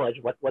of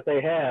knowledge, what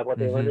they have, what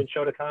they learned in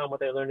Shotokan, what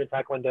they learned in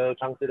Taekwondo,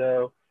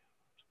 Tangsudo,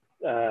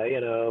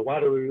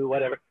 Wado-ryu,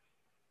 whatever.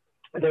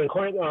 They're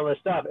incorporating all this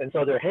stuff, and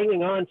so they're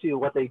hanging on to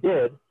what they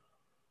did,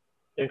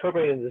 they're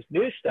incorporating this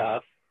new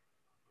stuff,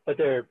 but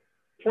they're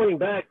pointing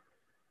back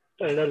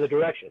in another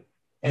direction.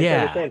 And so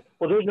they're saying,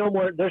 well, there's no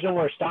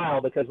more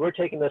style because we're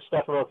taking this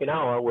stuff from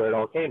Okinawa, where it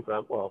all came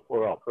from,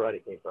 where all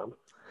karate came from,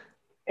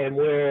 and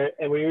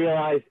we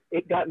realized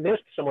it got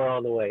missed somewhere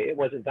on the way. It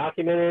wasn't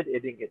documented,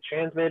 it didn't get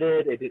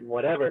transmitted, it didn't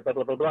whatever, blah,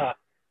 blah, blah, blah.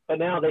 But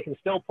now they can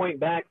still point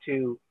back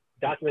to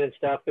documented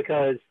stuff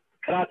because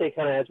karate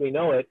kind of as we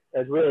know it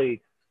has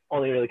really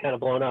only really kind of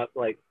blown up,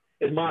 like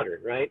is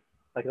modern, right?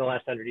 Like in the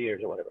last 100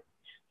 years or whatever.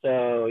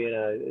 So,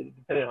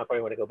 depending on how far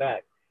you want to go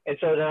back. And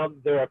so now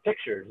there are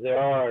pictures, there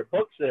are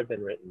books that have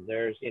been written,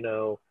 there's,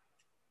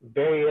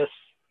 various,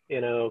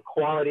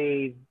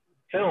 quality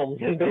films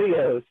and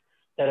videos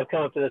that have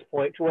come up to this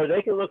point to where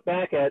they can look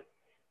back at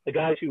the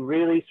guys who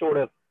really sort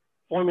of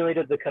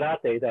formulated the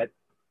karate that,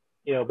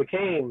 you know,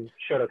 became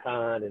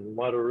Shotokan and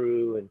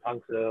Wataru and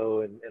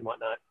Tangsudo and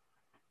whatnot.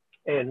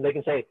 And they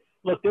can say,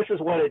 look, this is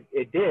what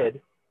it did.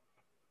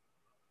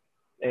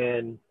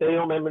 And they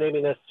don't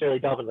maybe necessarily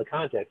delve into the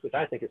context, which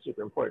I think is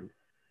super important.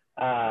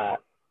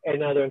 And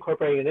now they're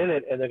incorporating it in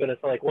it, and they're going to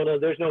say, like, well, no,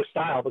 there's no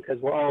style because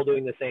we're all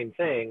doing the same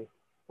thing.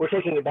 We're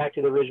taking it back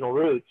to the original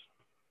roots,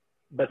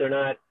 but they're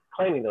not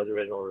claiming those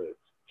original roots.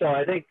 So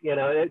I think, you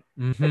know,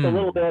 it's a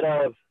little bit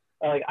of,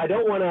 like, I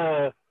don't want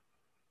to,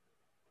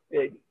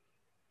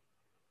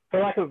 for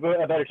lack of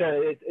a better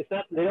term, it's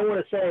not, they don't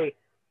want to say,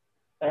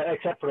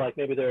 except for, like,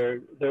 maybe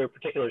their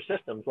particular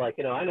systems. Like,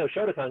 you know, I know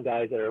Shotokan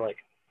guys that are, like,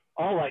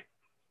 all like,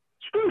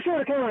 screw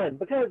Shotokan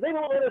because they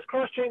won't let us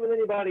cross-train with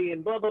anybody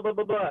and blah, blah, blah,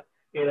 blah, blah.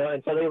 You know,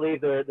 and so they leave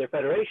their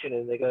federation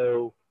and they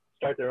go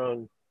start their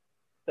own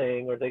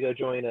thing, or they go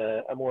join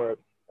a more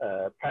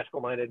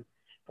practical-minded,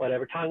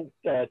 whatever,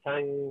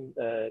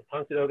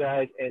 Tangsudo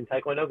guys and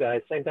Taekwondo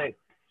guys, same thing.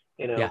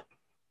 You know,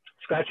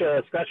 scratch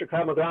your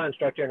Krav Maga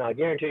instructor, and I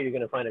guarantee you're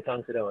going to find a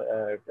Tangsudo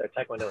or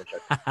Taekwondo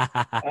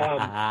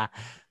instructor.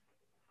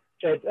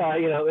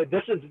 You know,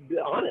 this is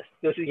honest.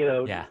 This is, you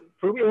know,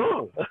 prove me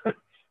wrong.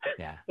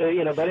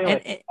 You know, but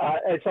anyway,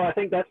 and so I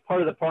think that's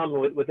part of the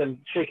problem with them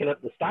shaking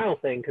up the style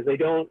thing, because they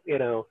don't, you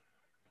know,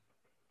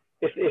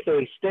 if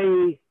they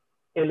stay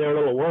in their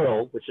little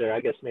world, which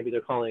I guess maybe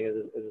they're calling it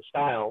as a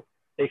style,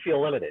 they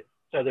feel limited.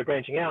 So they're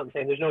branching out and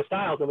saying there's no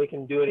styles and we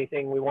can do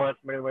anything we want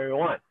from anywhere we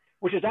want,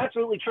 which is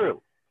absolutely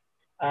true.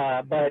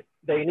 But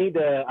they need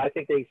to, I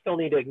think they still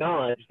need to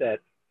acknowledge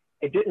that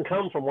it didn't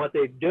come from what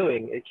they're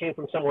doing. It came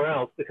from somewhere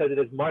else because it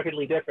is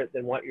markedly different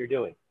than what you're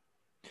doing.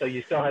 So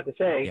you still have to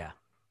say,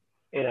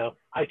 you know,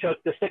 I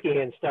took the sticky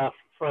hand stuff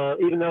from,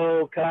 even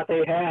though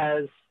karate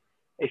has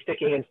a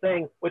sticky hands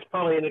thing, which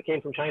probably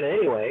came from China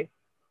anyway,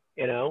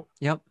 you know.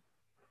 Yep.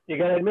 You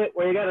got to admit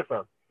where you got it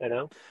from, you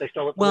know. They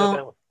stole it from their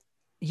family.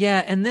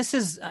 Yeah, and this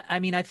is, I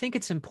mean, I think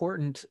it's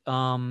important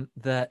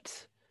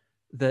that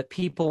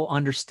people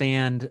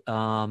understand,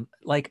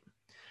 like,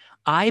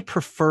 I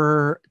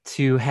prefer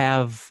to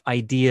have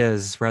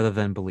ideas rather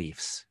than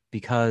beliefs,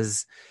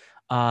 because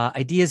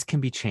ideas can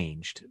be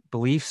changed.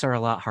 Beliefs are a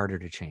lot harder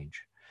to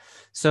change.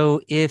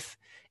 So if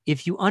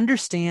you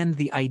understand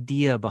the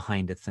idea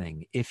behind a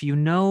thing, if you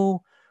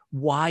know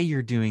why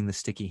you're doing the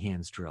sticky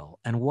hands drill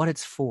and what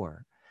it's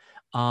for,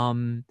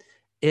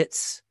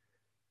 its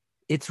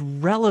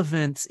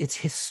relevance, its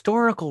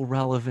historical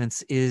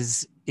relevance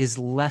is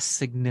less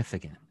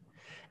significant,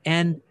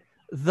 and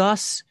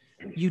thus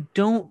you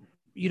don't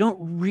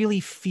really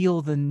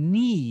feel the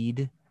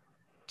need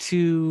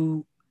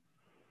to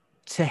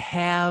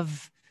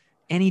have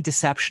any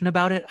deception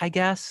about it, I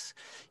guess.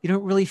 You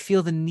don't really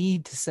feel the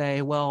need to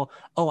say, well,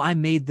 oh, I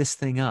made this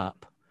thing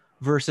up,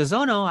 versus,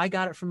 oh no, I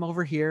got it from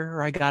over here,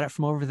 or I got it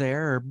from over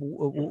there, or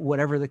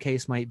whatever the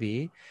case might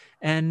be.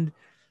 And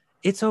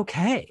it's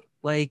okay.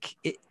 Like,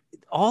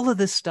 all of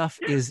this stuff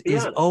is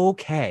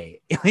okay.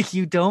 Like,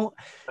 you don't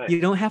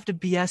have to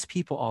BS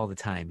people all the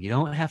time. You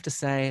don't have to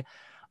say,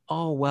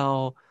 oh,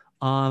 well,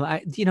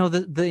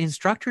 the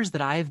instructors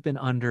that I've been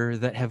under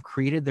that have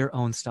created their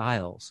own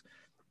styles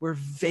were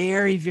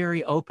very,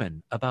 very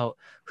open about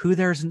who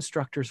their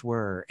instructors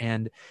were.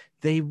 And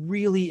they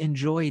really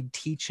enjoyed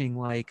teaching,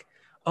 like,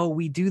 oh,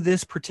 we do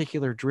this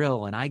particular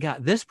drill, and I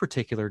got this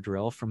particular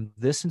drill from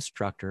this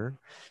instructor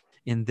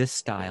in this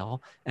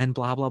style, and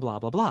blah, blah, blah,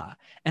 blah, blah.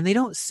 And they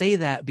don't say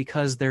that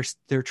because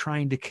they're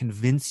trying to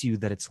convince you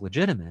that it's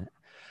legitimate.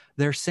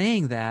 They're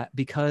saying that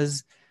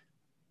because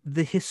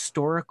the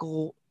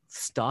historical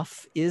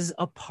stuff is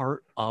a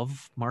part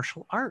of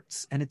martial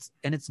arts, and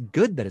it's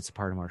good that it's a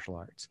part of martial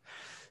arts.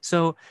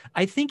 So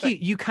I think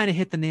you kind of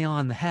hit the nail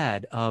on the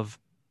head of,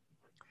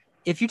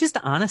 if you're just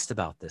honest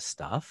about this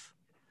stuff,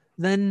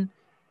 then,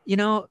 you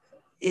know,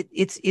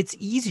 it's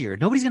easier.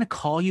 Nobody's going to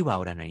call you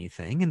out on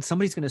anything, and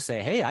somebody's going to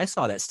say, hey, I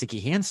saw that sticky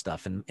hand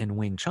stuff in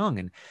Wing Chun,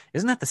 and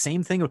isn't that the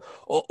same thing?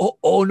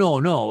 Oh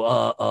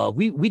no,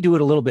 we do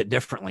it a little bit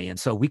differently, and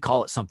so we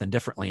call it something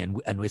differently,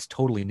 and it's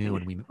totally new,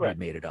 and we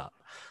made it up.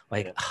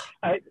 Like,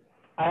 I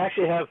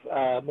actually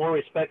have more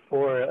respect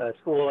for a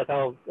school. Like,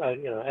 I'll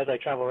as I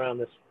travel around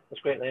this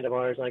great land of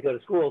ours, and I go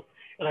to schools,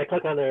 and I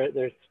click on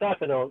their stuff,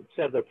 and they'll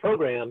set their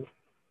programs,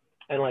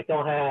 and like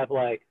they'll have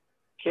like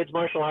kids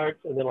martial arts,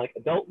 and then like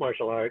adult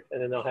martial arts,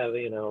 and then they'll have,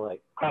 you know,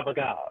 like Krav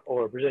Maga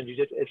or Brazilian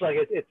Jiu-Jitsu. It's like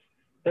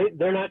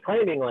they're not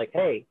claiming like,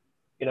 hey,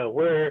 you know,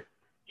 we're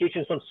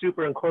teaching some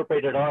super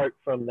incorporated art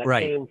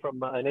came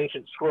from an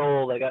ancient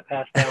scroll that got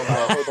passed down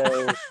by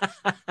Hobo,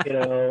 you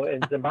know,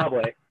 in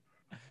Zimbabwe.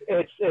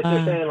 They're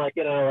saying, like,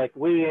 you know, like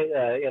we,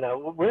 you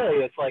know,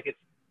 really, it's like, it's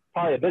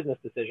probably a business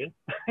decision.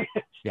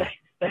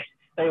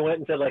 They went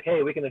and said, like,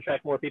 hey, we can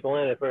attract more people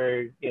in if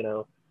we're, you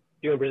know,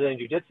 doing Brazilian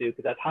Jiu-Jitsu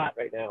because that's hot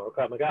right now, or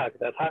Krav Maga because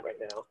that's hot right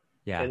now.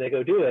 Yeah. And they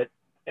go do it,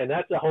 and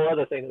that's a whole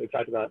other thing that we've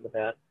talked about in the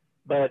past.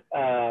 But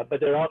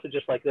they're also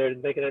just like, they're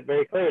making it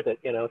very clear that,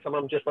 you know, some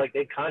of them just like,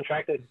 they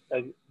contracted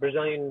a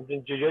Brazilian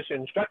Jiu-Jitsu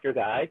instructor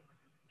guy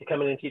to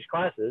come in and teach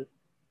classes,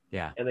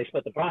 Yeah. and they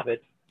split the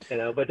profits,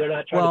 but they're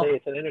not trying to say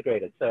it's an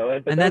integrated.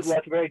 So,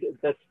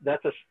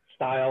 that's a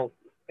style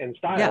in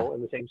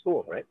the same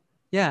school, right?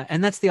 Yeah,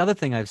 and that's the other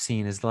thing I've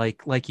seen is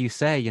like you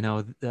say,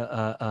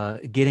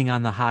 getting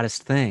on the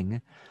hottest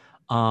thing.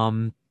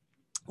 One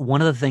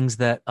of the things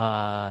that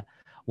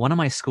one of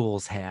my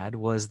schools had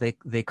was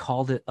they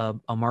called it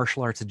a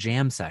martial arts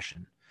jam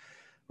session,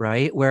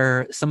 right?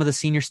 Where some of the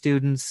senior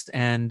students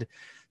and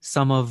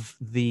some of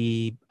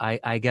the,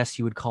 I guess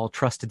you would call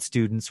trusted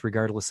students,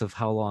 regardless of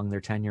how long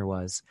their tenure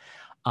was,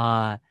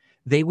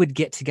 they would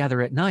get together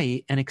at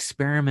night and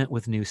experiment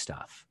with new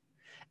stuff.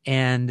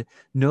 And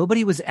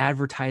nobody was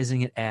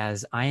advertising it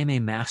as, I am a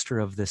master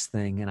of this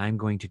thing and I'm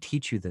going to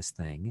teach you this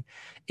thing.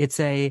 It's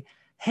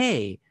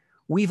hey,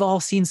 we've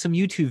all seen some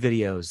YouTube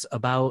videos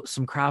about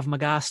some Krav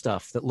Maga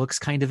stuff that looks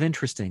kind of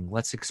interesting.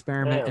 Let's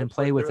experiment and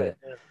play with it.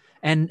 Yeah.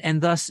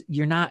 And thus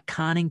you're not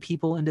conning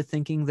people into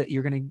thinking that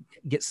you're going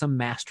to get some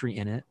mastery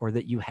in it or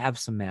that you have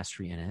some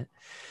mastery in it.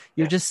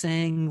 You're just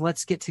saying,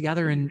 let's get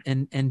together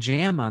and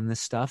jam on this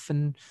stuff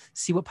and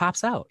see what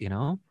pops out,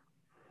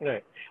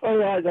 Right.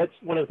 Oh, that's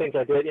one of the things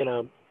I did.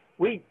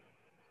 We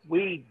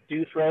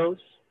do throws,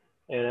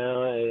 and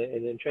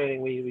in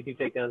training we do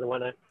takedowns and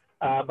whatnot.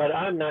 But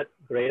I'm not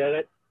great at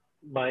it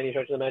by any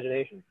stretch of the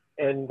imagination.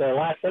 And the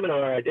last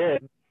seminar I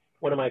did,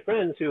 one of my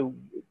friends who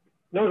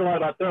knows a lot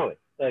about throwing,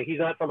 he's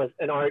not from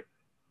an art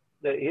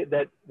he's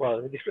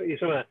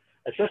from a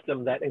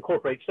system that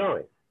incorporates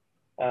throwing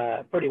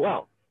pretty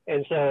well.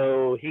 And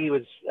so he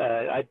was,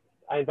 I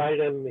invited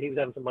him. He was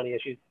having some money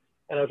issues,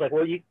 and I was like,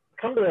 well, you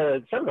come to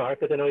the seminar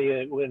because I know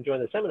you will enjoy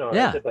the seminar.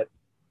 Yeah. I said, but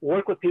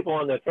work with people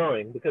on their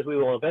throwing because we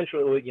will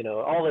eventually,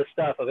 all this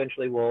stuff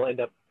eventually will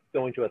end up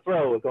going to a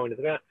throw or going to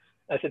the ground.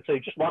 I said, so you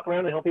just walk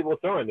around and help people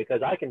with throwing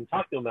because I can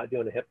talk to them about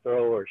doing a hip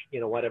throw or,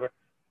 whatever.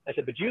 I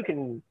said, but you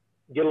can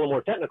get a little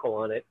more technical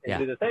on it and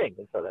do the thing.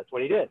 And so that's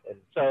what he did. And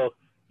so,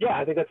 yeah,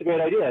 I think that's a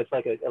great idea. It's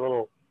like a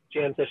little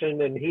jam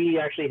session. And he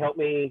actually helped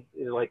me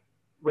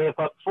ramp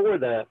up for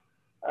the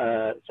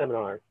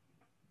seminar.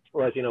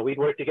 Was, we'd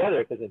work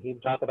together because then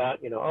he'd talk about,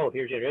 oh,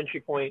 here's your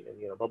entry point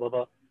and, blah, blah,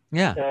 blah.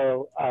 Yeah.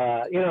 So,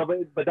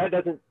 but that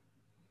doesn't,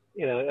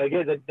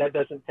 again, that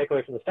doesn't take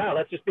away from the style.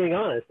 That's just being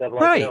honest. Of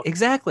like, right.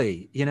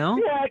 Exactly. Yeah,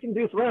 I can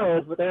do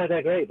throws, but they're not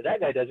that great. But that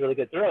guy does really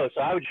good throws.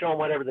 So I would show him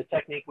whatever the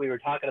technique we were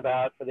talking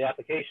about for the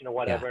application or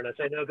whatever. Yeah. And I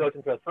said, no, it goes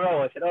into a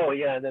throw. I said, oh,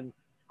 yeah. And then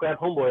grab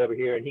homeboy over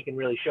here and he can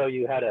really show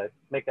you how to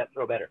make that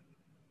throw better.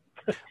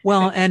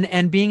 Well,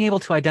 and being able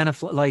to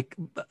identify, like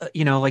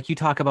you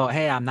talk about,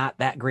 hey, I'm not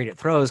that great at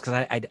throws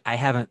because I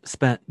haven't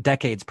spent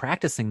decades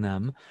practicing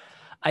them.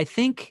 I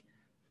think,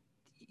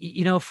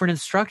 for an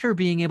instructor,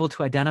 being able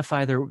to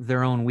identify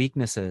their own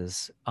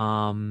weaknesses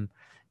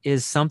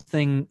is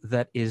something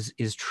that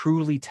is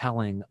truly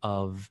telling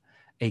of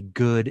a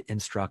good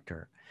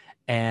instructor.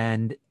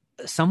 And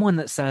someone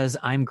that says,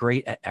 I'm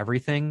great at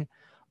everything,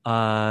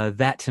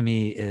 that to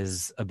me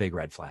is a big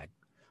red flag.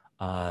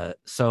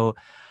 So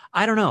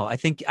I don't know. I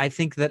think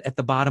that at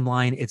the bottom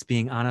line, it's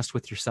being honest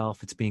with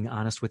yourself. It's being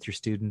honest with your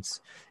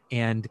students,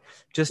 and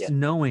just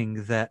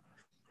knowing that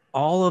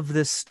all of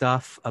this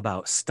stuff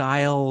about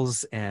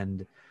styles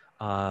and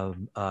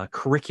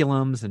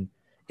curriculums and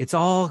it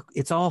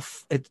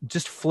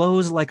just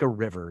flows like a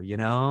river,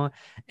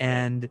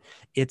 and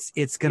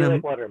it's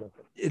gonna.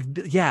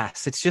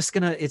 Yes, it's just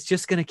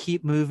gonna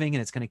keep moving,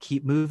 and it's gonna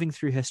keep moving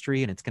through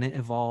history, and it's gonna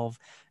evolve,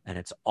 and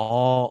it's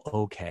all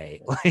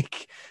okay.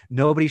 Like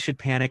nobody should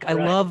panic. I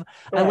love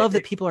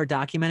that people are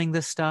documenting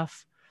this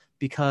stuff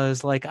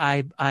because, like,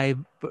 I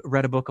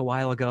read a book a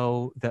while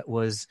ago that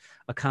was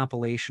a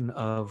compilation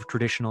of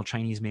traditional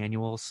Chinese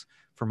manuals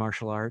for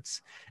martial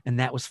arts, and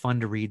that was fun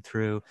to read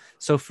through.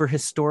 So for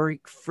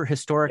historic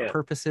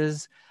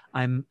purposes,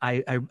 I'm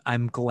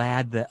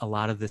glad that a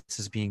lot of this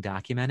is being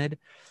documented.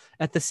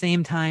 At the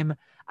same time,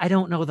 I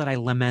don't know that I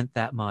lament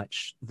that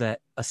much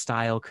that a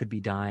style could be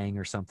dying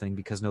or something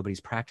because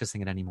nobody's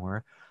practicing it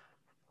anymore,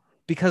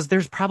 because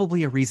there's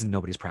probably a reason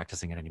nobody's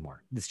practicing it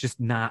anymore. It's just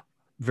not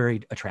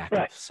very attractive.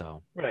 Right.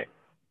 So right.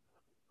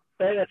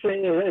 That's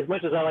as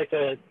much as I like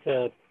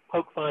to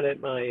poke fun at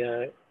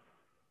my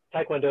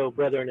Taekwondo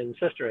brethren and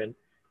sister, and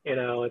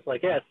it's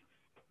like, yes,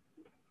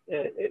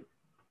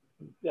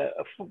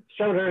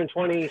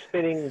 720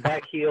 spinning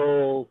back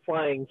heel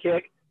flying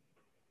kick.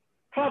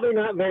 Probably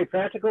not very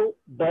practical,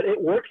 but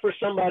it worked for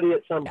somebody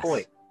at some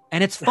point.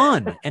 And it's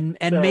fun. And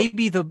so,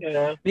 maybe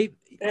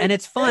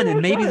it's fun.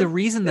 And maybe the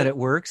reason that it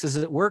works is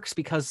it works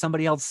because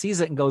somebody else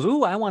sees it and goes,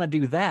 ooh, I want to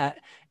do that.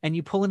 And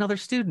you pull another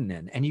student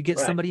in and you get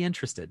somebody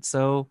interested.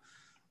 So,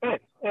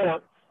 right.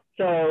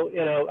 So,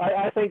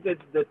 I think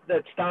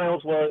that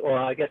styles well,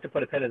 I guess to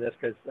put a pin in this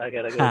because I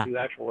got to go do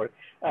actual work,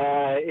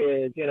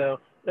 is,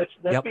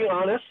 let's be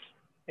honest,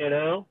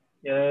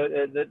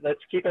 let's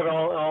keep it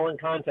all in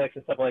context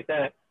and stuff like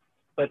that.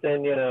 But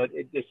then,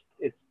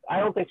 I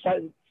don't think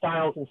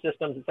styles and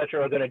systems, et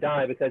cetera, are going to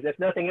die because if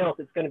nothing else,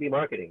 it's going to be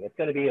marketing. It's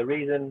going to be a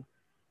reason,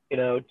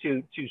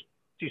 to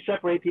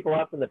separate people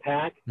out from the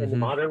pack in the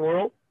modern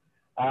world.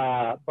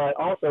 But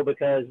also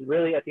because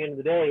really at the end of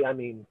the day, I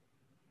mean,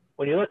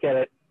 when you look at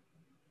it,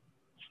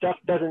 stuff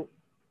doesn't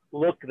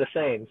look the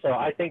same. So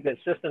I think that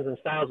systems and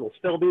styles will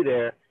still be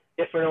there,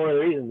 if for no other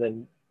reason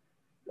than,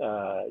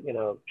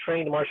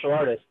 trained martial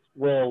artists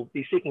will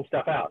be seeking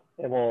stuff out,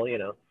 and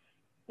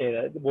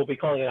we'll be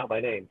calling it out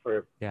by name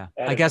for. Yeah,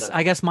 I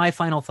guess my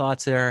final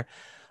thoughts are,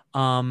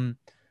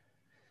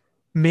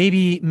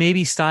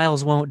 maybe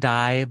styles won't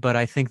die, but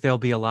I think there'll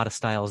be a lot of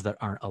styles that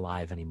aren't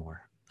alive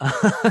anymore.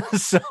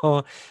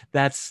 So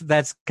that's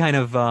kind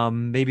of,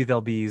 maybe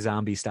there'll be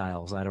zombie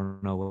styles. I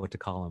don't know what to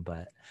call them,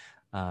 but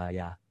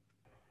yeah.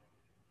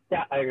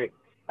 Yeah, I agree.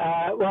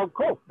 Well,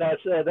 cool. That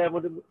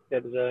was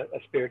a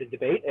spirited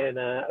debate, and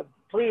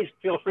please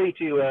feel free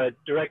to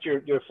direct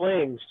your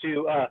flames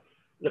to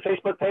the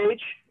Facebook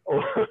page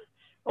or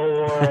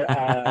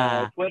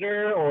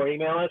Twitter, or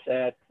email us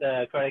at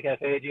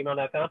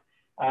karatecafe@gmail.com,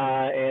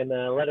 and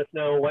let us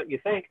know what you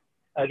think.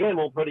 Again,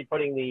 we'll be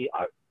putting the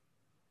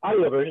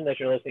audio version that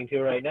you're listening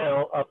to right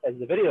now up as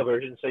the video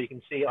version, so you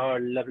can see our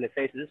lovely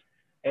faces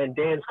and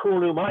Dan's cool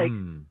new mic.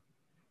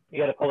 You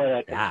got to pull it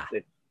out. Yeah.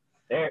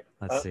 There.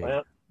 Let's see.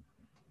 Well,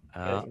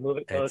 move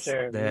it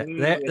closer.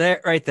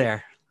 There, right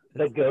there.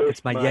 The ghost.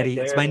 It's my Yeti.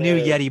 It's my new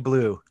Yeti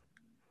Blue.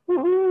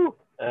 Woohoo!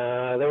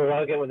 Then we're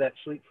all getting with that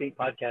Sweet Feet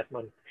podcast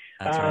money.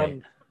 That's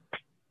right.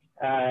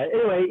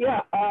 Anyway,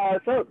 yeah.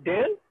 So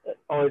Dan,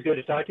 always good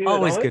to talk to you.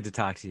 Always good to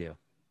talk to you.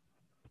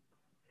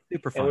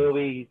 Super fun. And we'll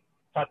be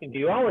talking to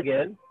you all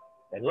again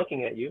and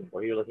looking at you,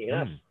 or you're looking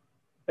at us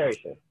very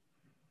soon.